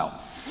Gentile.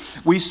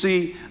 We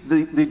see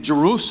the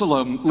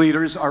Jerusalem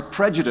leaders are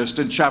prejudiced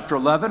in chapter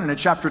 11, and in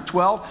chapter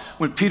 12,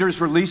 when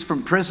Peter's released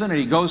from prison and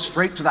he goes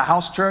straight to the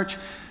house church,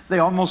 they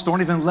almost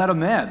don't even let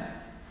him in.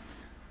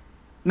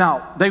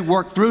 Now, they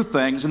work through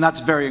things, and that's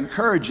very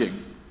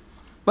encouraging.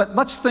 But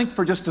let's think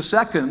for just a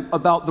second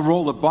about the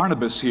role of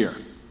Barnabas here.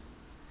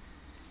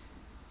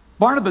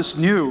 Barnabas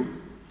knew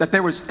that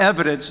there was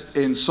evidence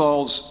in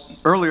Saul's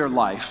earlier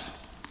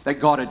life that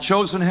God had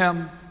chosen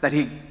him, that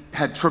he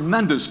had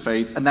tremendous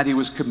faith, and that he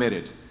was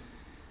committed.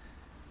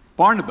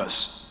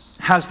 Barnabas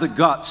has the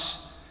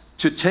guts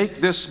to take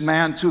this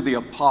man to the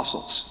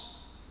apostles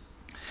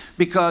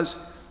because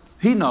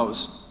he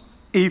knows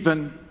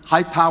even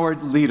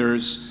high-powered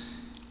leaders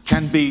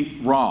can be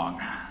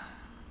wrong.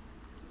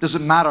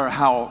 Doesn't matter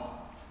how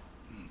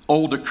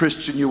old a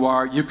Christian you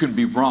are, you can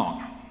be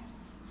wrong.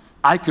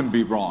 I can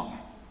be wrong.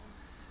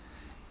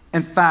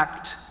 In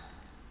fact,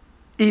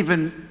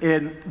 even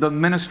in the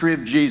ministry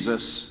of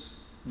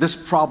Jesus,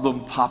 this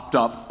problem popped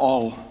up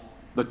all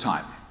the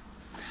time.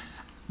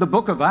 The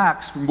book of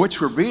Acts, from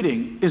which we're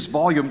reading, is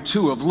volume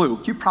 2 of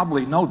Luke. You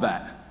probably know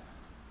that.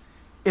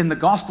 In the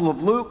Gospel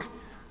of Luke,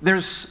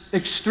 there's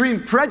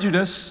extreme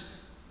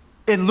prejudice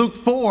in Luke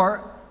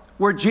 4,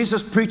 where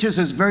Jesus preaches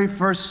his very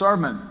first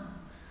sermon.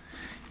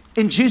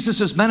 In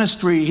Jesus'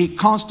 ministry, he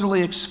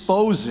constantly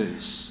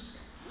exposes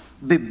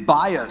the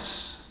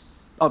bias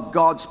of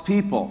God's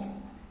people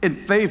in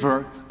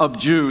favor of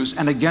Jews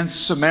and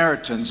against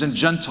Samaritans and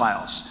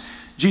Gentiles.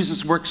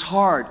 Jesus works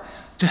hard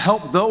to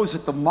help those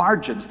at the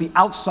margins, the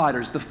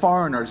outsiders, the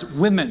foreigners,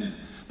 women,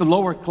 the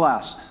lower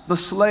class, the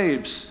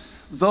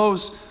slaves,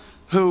 those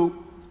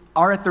who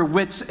are at their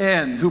wits'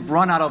 end, who've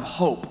run out of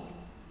hope.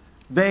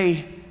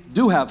 They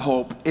do have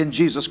hope in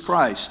Jesus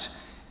Christ.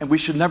 And we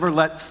should never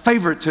let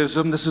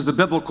favoritism, this is the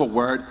biblical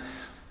word,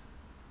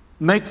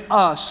 make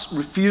us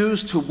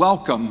refuse to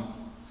welcome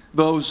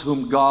those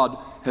whom God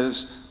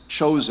has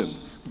chosen.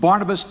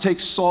 Barnabas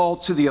takes Saul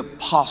to the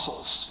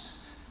apostles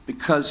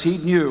because he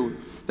knew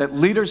that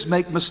leaders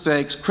make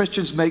mistakes,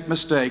 Christians make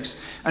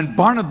mistakes, and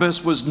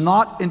Barnabas was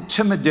not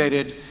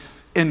intimidated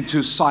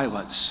into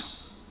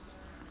silence.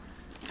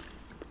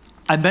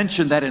 I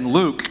mentioned that in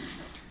Luke,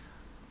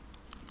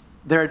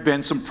 there had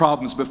been some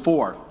problems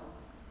before.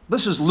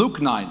 This is Luke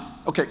 9.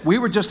 Okay, we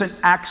were just in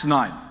Acts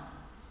 9.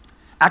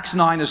 Acts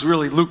 9 is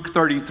really Luke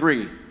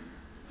 33,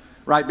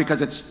 right?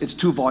 Because it's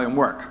 2-volume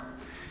work.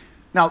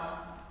 Now,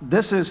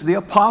 this is the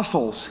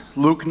apostles,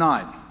 Luke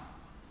 9.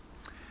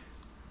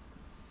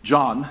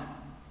 John,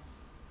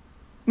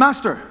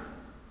 Master,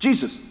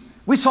 Jesus,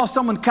 we saw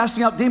someone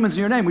casting out demons in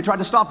your name. We tried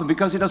to stop him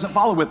because he doesn't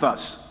follow with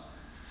us.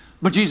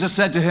 But Jesus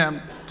said to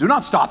him, do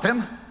not stop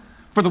him,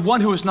 for the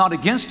one who is not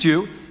against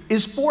you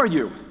is for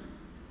you.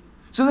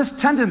 So this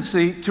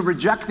tendency to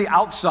reject the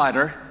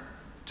outsider,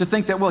 to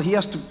think that, well, he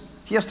has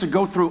to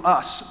go through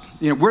us.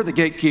 You know, we're the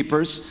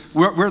gatekeepers,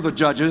 we're the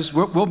judges,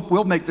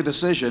 we'll make the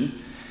decision.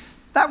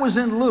 That was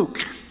in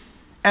Luke.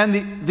 And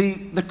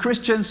the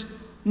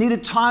Christians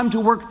needed time to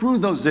work through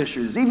those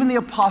issues. Even the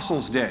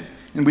apostles did.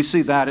 And we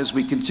see that as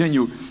we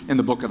continue in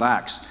the book of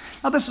Acts.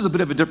 Now, this is a bit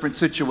of a different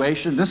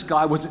situation. This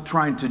guy wasn't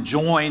trying to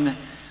join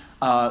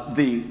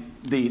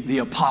the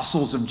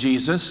apostles of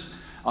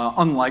Jesus,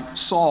 unlike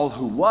Saul,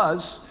 who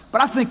was.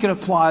 But I think it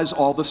applies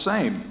all the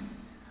same.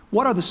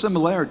 What are the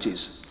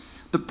similarities?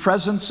 The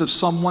presence of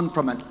someone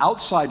from an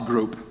outside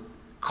group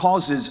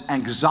causes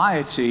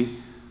anxiety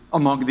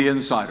among the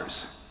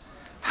insiders.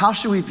 How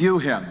should we view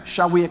him?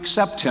 Shall we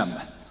accept him?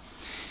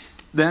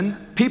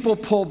 Then people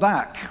pull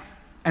back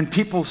and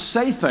people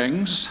say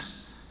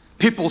things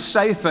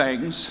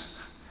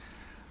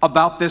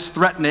about this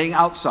threatening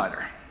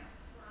outsider.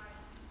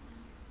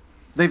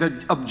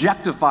 They've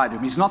objectified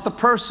him. He's not the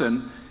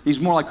person, he's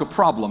more like a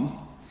problem.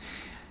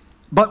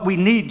 But we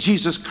need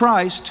Jesus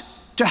Christ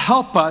to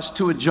help us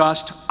to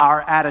adjust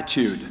our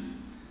attitude,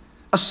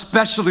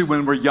 especially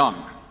when we're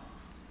young.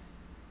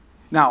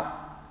 Now,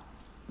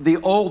 the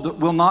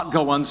old will not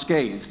go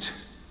unscathed.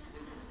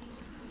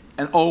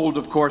 And old,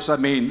 of course, I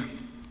mean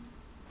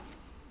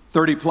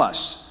 30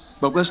 plus.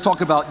 But let's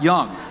talk about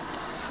young.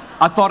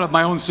 I thought of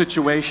my own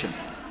situation.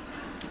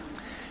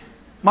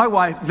 My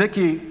wife,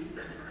 Vicki,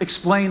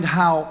 explained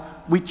how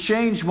we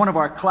changed one of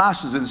our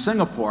classes in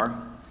Singapore.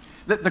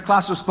 The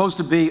class was supposed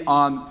to be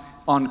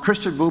on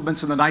Christian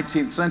movements in the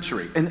 19th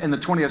century, in the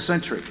 20th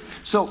century.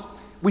 So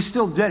we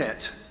still did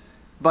it,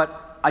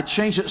 but I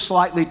changed it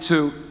slightly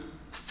to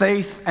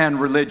faith and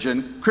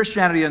religion,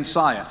 Christianity and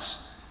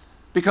science.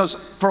 Because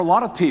for a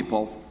lot of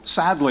people,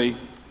 sadly,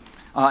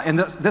 and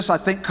this I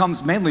think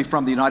comes mainly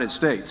from the United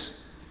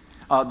States,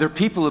 there are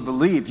people who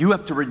believe you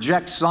have to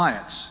reject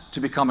science to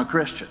become a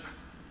Christian.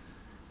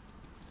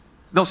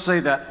 They'll say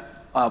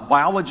that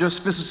biologists,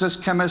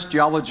 physicists, chemists,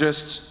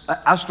 geologists,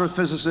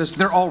 astrophysicists,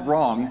 they're all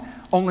wrong.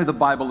 Only the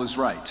Bible is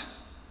right.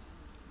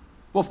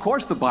 Well, of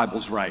course the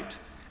Bible's right.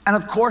 And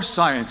of course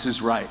science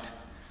is right.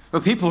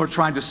 But people are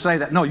trying to say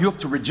that, no, you have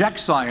to reject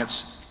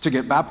science to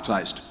get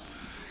baptized.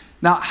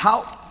 Now,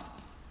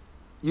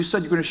 you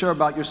said you're going to share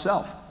about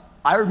yourself.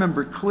 I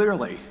remember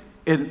clearly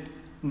in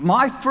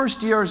my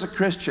first year as a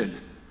Christian,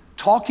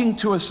 talking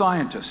to a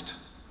scientist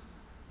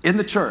in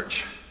the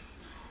church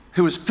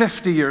who was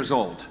 50 years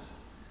old.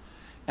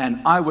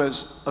 And I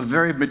was a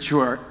very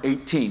mature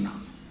 18,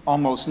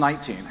 almost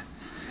 19.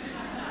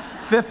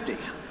 50.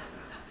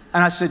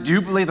 And I said, do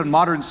you believe in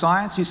modern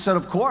science? He said,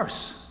 of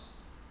course.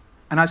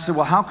 And I said,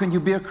 well, how can you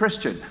be a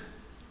Christian?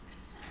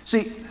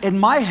 See, in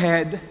my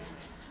head,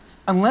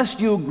 unless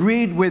you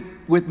agreed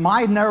with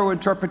my narrow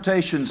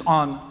interpretations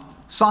on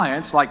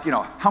science, like,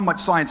 how much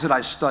science had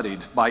I studied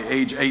by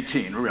age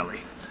 18, really?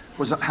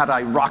 Had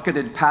I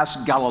rocketed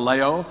past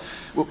Galileo?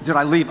 Did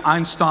I leave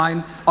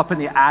Einstein up in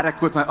the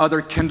attic with my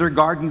other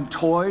kindergarten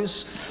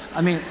toys?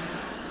 I mean,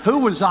 who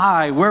was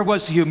I? Where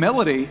was the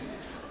humility?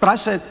 But I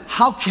said,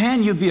 how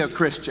can you be a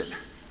Christian?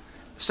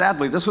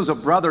 Sadly, this was a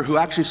brother who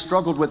actually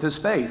struggled with his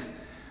faith.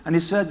 And he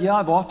said, yeah,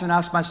 I've often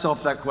asked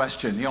myself that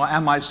question,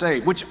 am I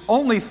saved? Which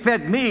only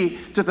fed me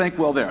to think,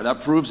 well, that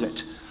proves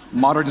it.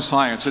 Modern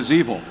science is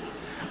evil.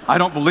 I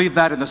don't believe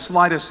that in the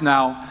slightest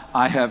now.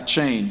 I have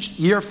changed.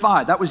 Year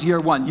 5, that was year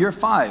 1. Year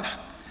 5,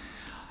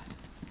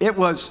 it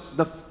was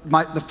the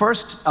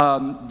first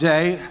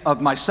day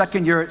of my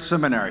second year at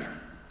seminary.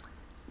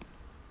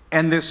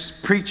 And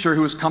this preacher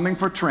who was coming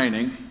for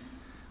training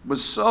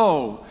was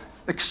so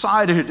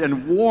excited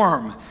and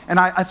warm. And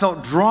I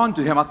felt drawn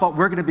to him. I thought,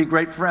 we're going to be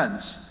great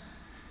friends.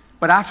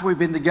 But after we'd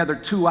been together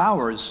 2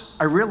 hours,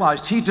 I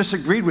realized he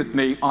disagreed with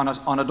me on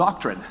a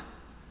doctrine.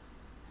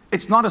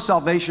 It's not a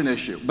salvation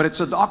issue, but it's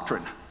a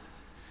doctrine.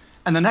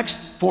 And the next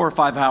 4 or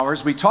 5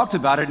 hours, we talked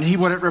about it, and he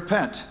wouldn't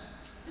repent.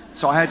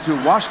 So I had to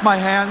wash my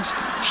hands,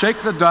 shake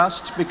the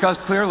dust, because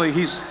clearly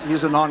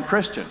he's a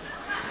non-Christian.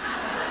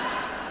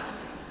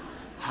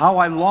 How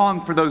I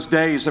long for those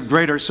days of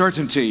greater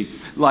certainty,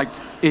 like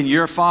in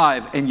year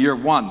 5 and year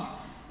 1.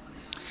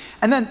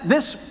 And then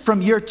this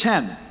from year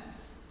 10,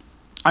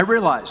 I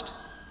realized,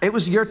 it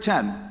was year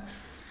 10,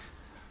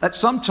 that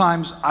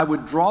sometimes I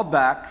would draw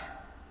back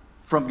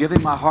from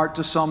giving my heart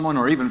to someone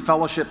or even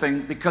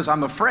fellowshipping because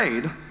I'm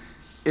afraid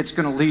it's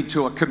going to lead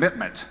to a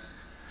commitment.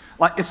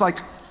 It's like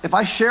if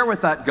I share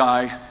with that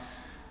guy,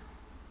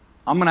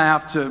 I'm going to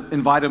have to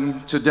invite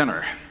him to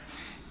dinner.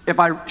 If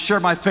I share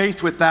my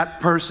faith with that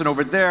person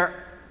over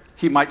there,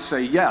 he might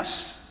say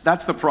yes.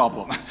 That's the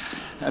problem.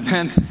 And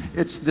then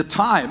it's the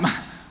time.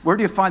 Where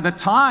do you find the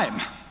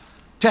time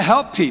to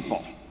help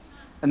people?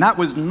 And that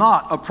was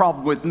not a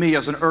problem with me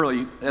as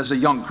a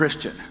young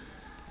Christian.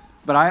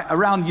 But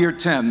around year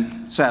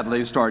 10,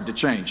 sadly, it started to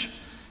change.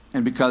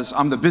 And because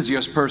I'm the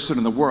busiest person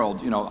in the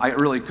world, I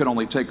really could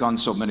only take on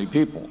so many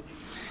people.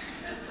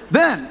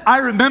 Then I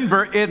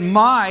remember in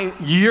my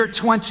year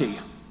 20,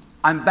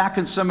 I'm back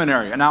in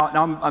seminary, and now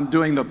I'm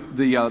doing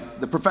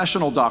the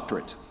professional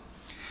doctorate.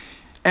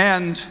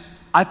 And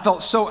I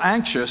felt so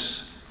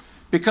anxious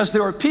because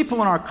there were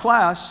people in our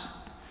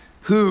class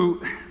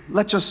who,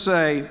 let's just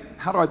say,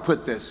 how do I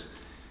put this?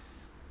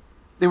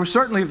 They were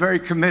certainly very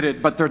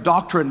committed, but their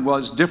doctrine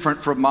was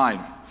different from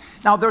mine.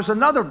 Now, there's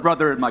another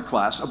brother in my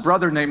class, a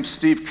brother named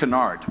Steve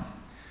Kennard,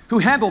 who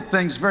handled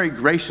things very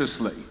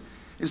graciously.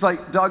 He's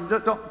like, Doug,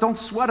 don't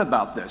sweat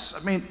about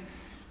this. I mean,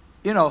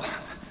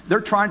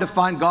 they're trying to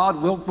find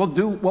God. We'll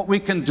do what we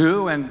can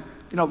do, and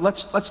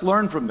let's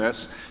learn from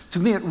this. To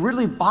me, it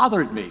really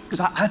bothered me because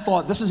I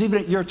thought, this is even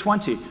at year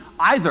 20.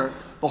 Either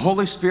the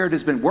Holy Spirit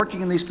has been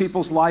working in these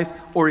people's life,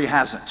 or he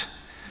hasn't.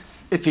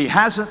 If he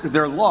hasn't,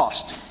 they're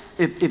lost.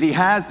 If he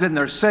has, then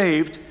they're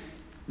saved.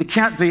 There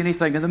can't be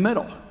anything in the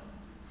middle.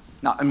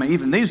 Now,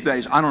 even these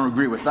days, I don't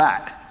agree with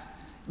that.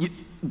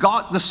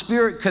 God, the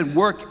Spirit can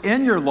work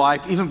in your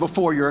life even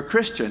before you're a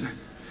Christian.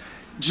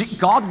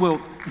 God will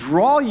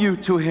draw you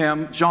to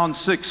him, John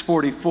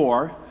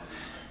 6:44.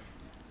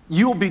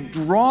 You'll be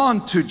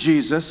drawn to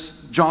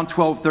Jesus, John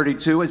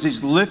 12:32, as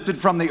he's lifted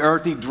from the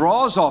earth. He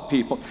draws all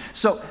people.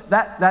 So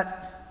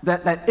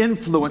that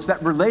influence,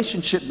 that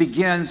relationship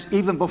begins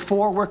even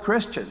before we're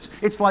Christians.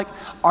 It's like,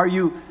 are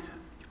you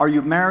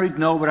married?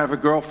 No, but I have a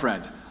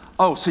girlfriend.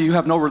 Oh, so you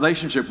have no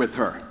relationship with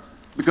her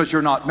because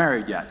you're not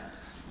married yet.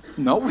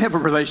 No, we have a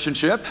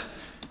relationship.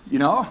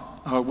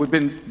 We've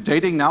been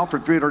dating now for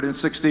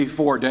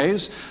 364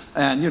 days.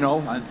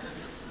 And,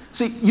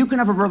 see, you can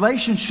have a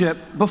relationship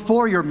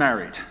before you're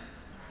married.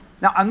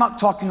 Now, I'm not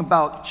talking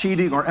about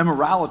cheating or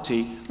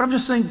immorality, but I'm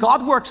just saying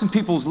God works in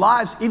people's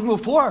lives even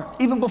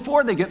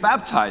before they get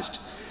baptized.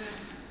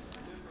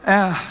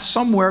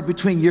 Somewhere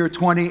between year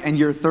 20 and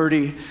year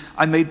 30,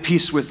 I made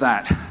peace with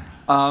that.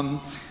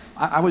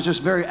 I was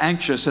just very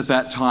anxious at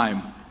that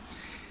time.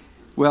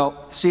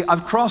 Well, see,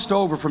 I've crossed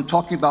over from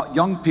talking about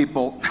young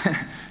people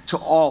to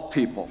all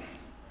people.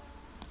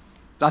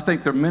 I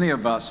think there are many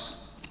of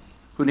us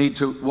who need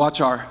to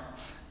watch our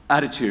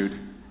attitude.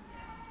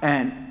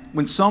 And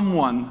when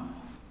someone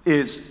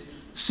is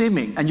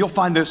seeming, and you'll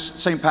find this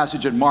same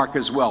passage in Mark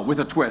as well, with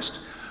a twist.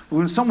 But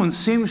when someone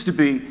seems to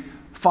be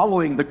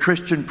following the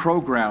Christian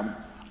program,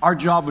 our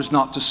job is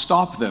not to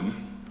stop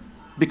them.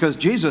 Because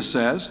Jesus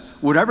says,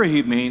 whatever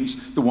he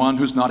means, the one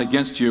who's not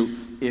against you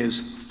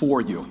is for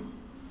you.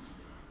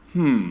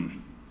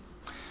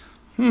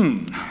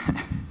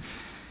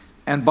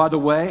 And by the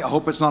way, I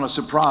hope it's not a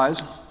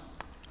surprise,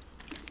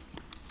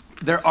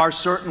 there are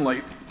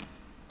certainly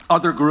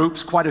other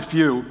groups, quite a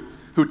few,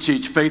 who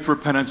teach faith,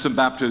 repentance, and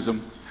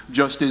baptism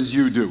just as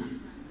you do.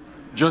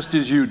 Just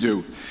as you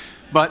do.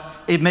 But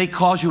it may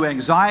cause you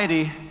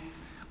anxiety.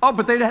 Oh,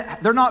 but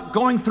they're not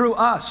going through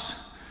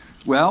us.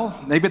 Well,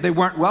 maybe they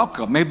weren't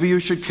welcome. Maybe you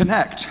should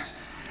connect.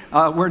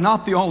 We're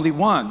not the only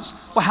ones.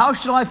 Well, how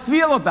should I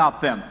feel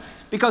about them?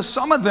 Because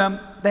some of them,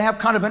 they have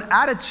kind of an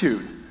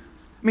attitude.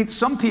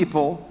 Some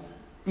people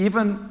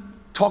even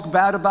talk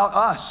bad about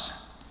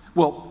us.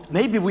 Well,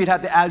 maybe we'd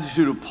have the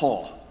attitude of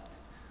Paul,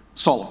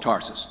 Saul of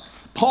Tarsus.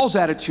 Paul's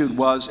attitude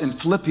was in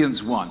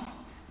Philippians 1.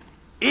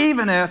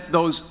 Even if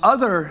those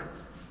other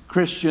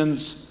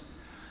Christians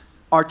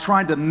are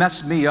trying to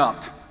mess me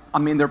up,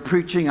 they're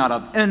preaching out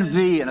of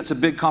envy and it's a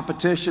big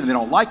competition and they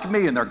don't like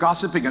me and they're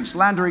gossiping and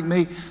slandering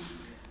me.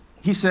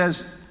 He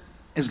says,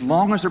 as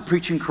long as they're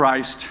preaching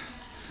Christ,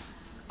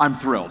 I'm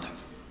thrilled.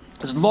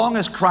 As long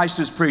as Christ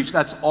is preached,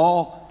 that's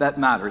all that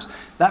matters.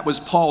 That was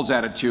Paul's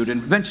attitude,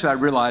 and eventually I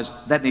realized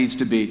that needs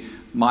to be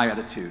my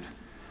attitude.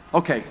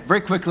 Okay,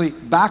 very quickly,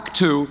 back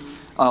to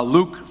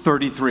Luke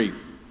 33.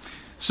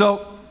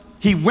 So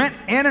he went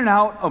in and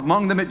out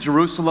among them at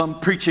Jerusalem,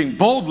 preaching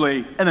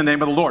boldly in the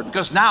name of the Lord,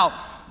 because now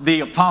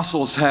the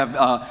apostles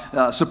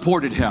have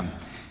supported him.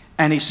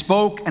 And he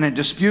spoke and he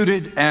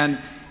disputed, and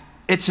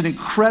it's an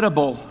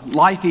incredible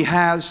life he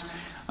has.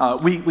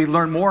 We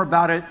learn more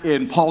about it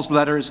in Paul's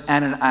letters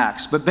and in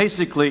Acts. But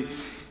basically,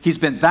 he's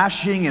been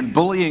bashing and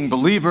bullying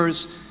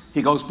believers.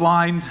 He goes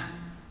blind,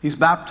 he's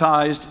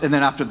baptized, and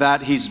then after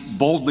that, he's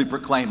boldly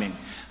proclaiming.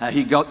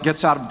 He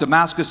gets out of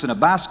Damascus in a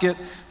basket,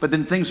 but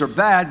then things are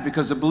bad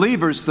because the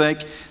believers think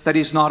that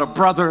he's not a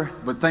brother,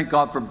 but thank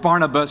God for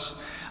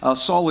Barnabas.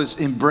 Saul is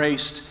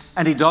embraced,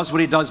 and he does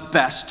what he does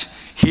best.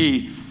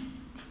 He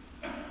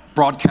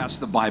broadcasts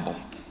the Bible.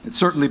 It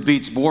certainly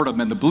beats boredom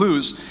and the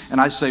blues,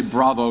 and I say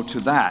bravo to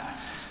that.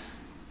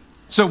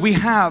 So we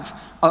have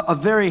a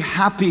very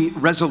happy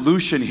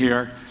resolution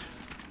here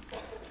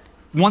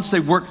once they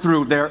work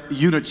through their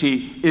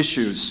unity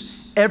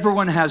issues.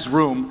 Everyone has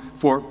room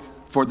for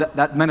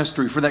that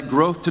ministry, for that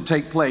growth to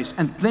take place,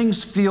 and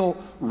things feel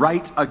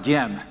right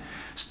again.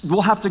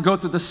 We'll have to go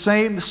through the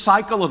same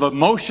cycle of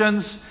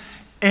emotions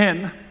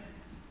in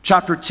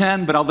chapter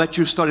 10, but I'll let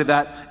you study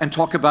that and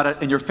talk about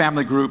it in your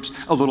family groups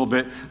a little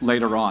bit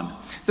later on.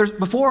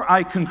 Before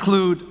I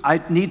conclude,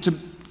 I need to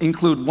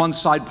include one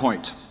side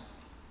point.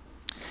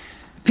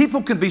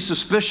 People can be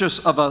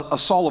suspicious of a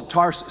Saul of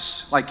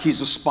Tarsus, like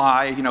he's a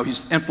spy,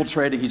 he's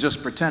infiltrating, he's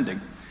just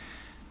pretending.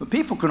 But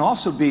people can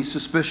also be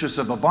suspicious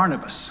of a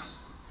Barnabas,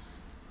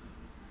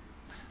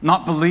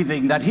 not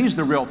believing that he's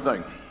the real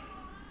thing.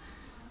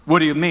 What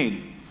do you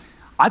mean?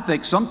 I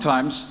think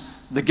sometimes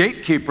the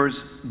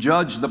gatekeepers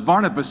judge the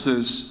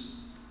Barnabases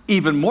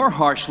even more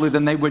harshly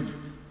than they would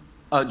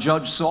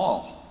judge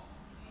Saul.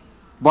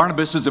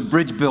 Barnabas is a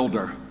bridge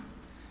builder,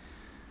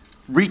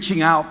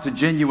 reaching out to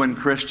genuine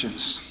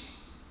Christians.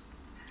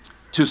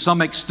 To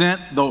some extent,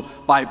 though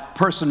by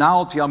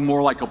personality I'm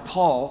more like a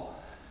Paul,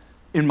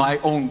 in my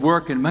own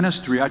work and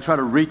ministry, I try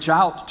to reach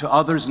out to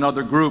others and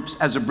other groups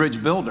as a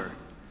bridge builder.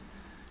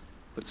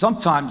 But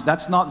sometimes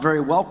that's not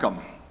very welcome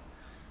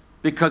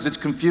because it's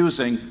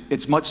confusing.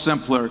 It's much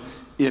simpler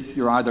if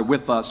you're either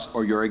with us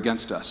or you're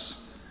against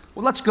us.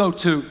 Well, let's go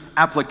to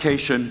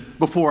application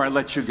before I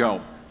let you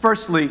go.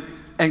 Firstly,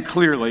 and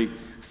clearly,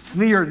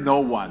 fear no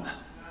one.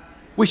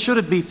 We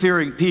shouldn't be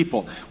fearing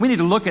people. We need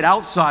to look at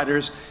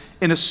outsiders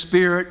in a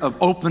spirit of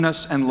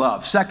openness and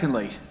love.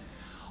 Secondly,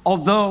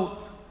 although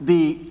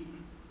the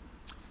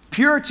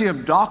purity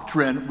of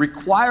doctrine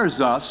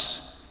requires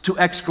us to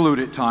exclude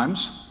at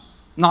times,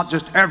 not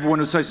just everyone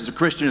who says he's a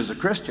Christian is a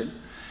Christian,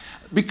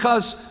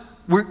 because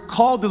we're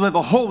called to live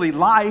a holy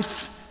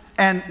life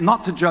and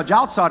not to judge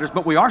outsiders,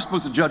 but we are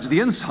supposed to judge the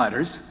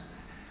insiders.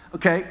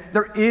 Okay,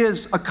 there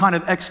is a kind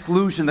of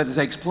exclusion that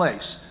takes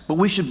place, but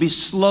we should be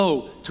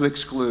slow to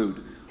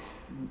exclude.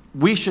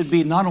 We should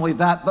be not only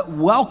that, but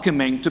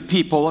welcoming to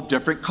people of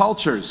different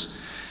cultures.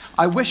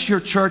 I wish your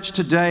church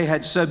today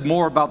had said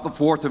more about the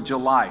 4th of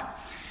July.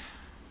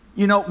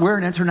 We're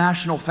an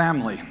international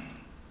family,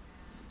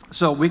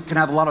 so we can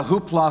have a lot of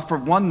hoopla for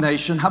one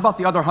nation. How about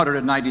the other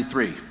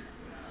 193?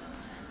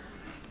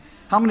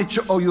 How many,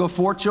 you have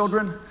 4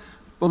 children?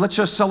 Well, let's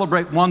just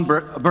celebrate one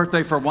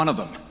birthday for one of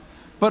them.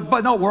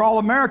 But no, we're all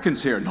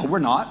Americans here. No, we're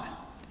not.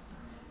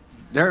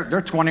 There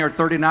are 20 or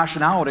 30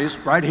 nationalities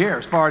right here,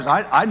 as far as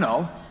I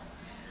know.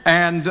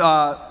 And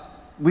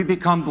we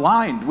become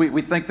blind.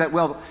 We think that,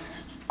 well,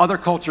 other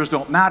cultures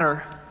don't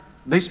matter.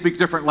 They speak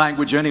different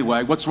language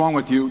anyway. What's wrong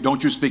with you?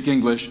 Don't you speak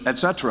English,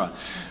 etc.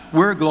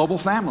 We're a global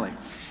family.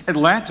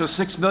 Atlanta,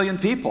 6 million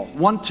people.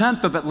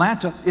 1/10 of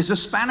Atlanta is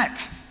Hispanic.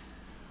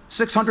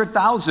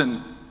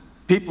 600,000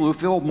 people who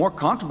feel more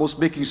comfortable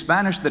speaking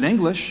Spanish than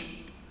English.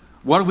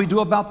 What do we do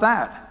about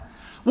that?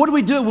 What do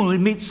we do when we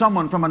meet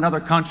someone from another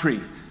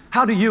country?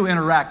 How do you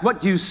interact?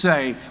 What do you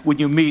say when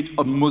you meet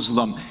a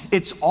Muslim?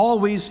 It's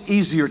always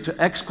easier to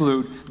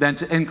exclude than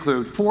to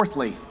include.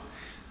 Fourthly,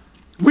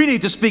 we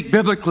need to speak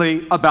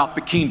biblically about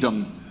the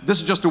kingdom.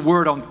 This is just a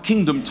word on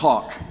kingdom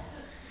talk.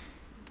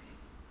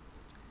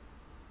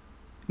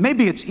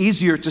 Maybe it's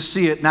easier to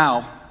see it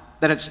now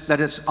that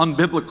it's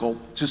unbiblical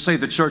to say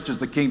the church is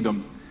the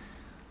kingdom.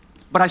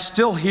 But I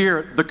still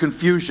hear the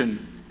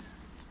confusion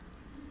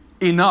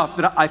enough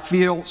that I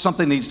feel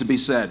something needs to be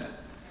said.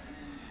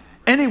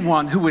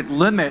 Anyone who would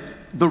limit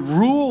the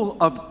rule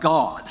of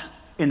God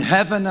in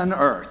heaven and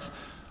earth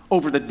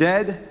over the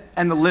dead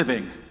and the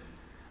living,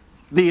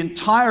 the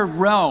entire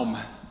realm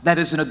that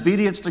is in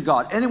obedience to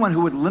God, anyone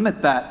who would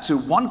limit that to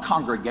one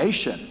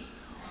congregation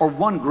or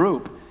one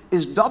group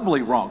is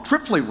doubly wrong,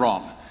 triply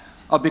wrong,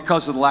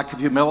 because of the lack of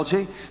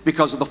humility,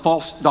 because of the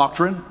false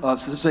doctrine,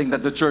 saying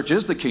that the church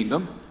is the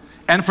kingdom,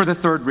 and for the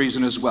third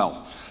reason as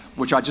well,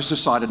 which I just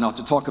decided not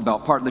to talk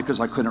about, partly because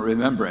I couldn't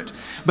remember it.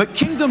 But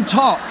kingdom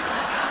talk,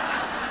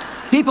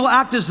 people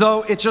act as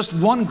though it's just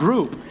one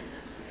group.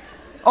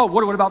 Oh,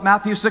 what about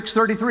Matthew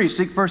 6:33?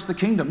 Seek first the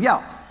kingdom.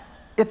 Yeah,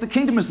 If the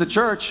kingdom is the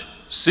church,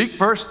 seek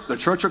first the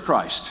church of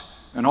Christ,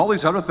 and all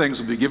these other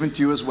things will be given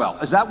to you as well.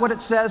 Is that what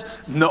it says?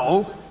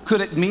 No.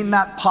 Could it mean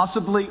that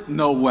possibly?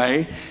 No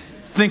way.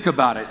 Think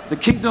about it. The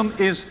kingdom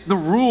is the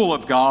rule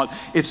of God.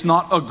 It's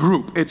not a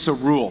group, it's a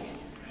rule.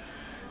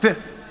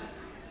 Fifth,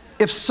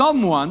 if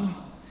someone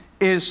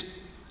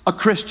is a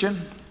Christian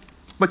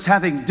but's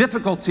having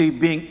difficulty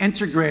being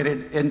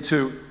integrated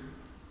into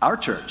our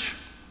church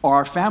or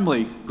our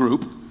family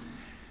group,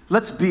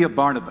 let's be a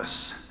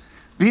Barnabas.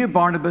 Be a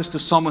Barnabas to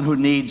someone who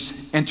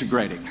needs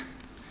integrating.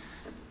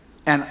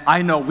 And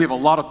I know we have a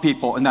lot of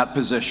people in that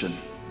position.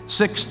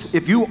 Sixth,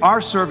 if you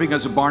are serving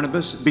as a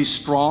Barnabas, be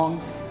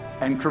strong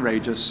and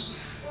courageous.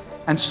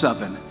 And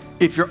seven,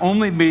 if you're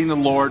only meeting the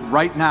Lord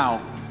right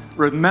now,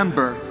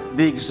 remember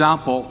the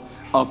example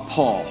of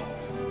Paul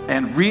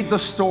and read the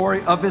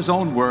story of his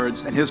own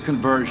words and his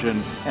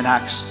conversion in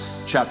Acts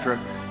chapter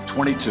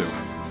 22.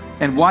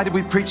 And why do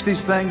we preach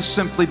these things?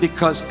 Simply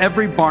because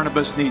every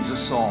Barnabas needs a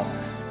Saul,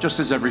 just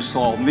as every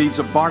Saul needs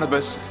a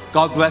Barnabas.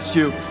 God bless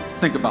you.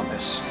 Think about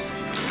this.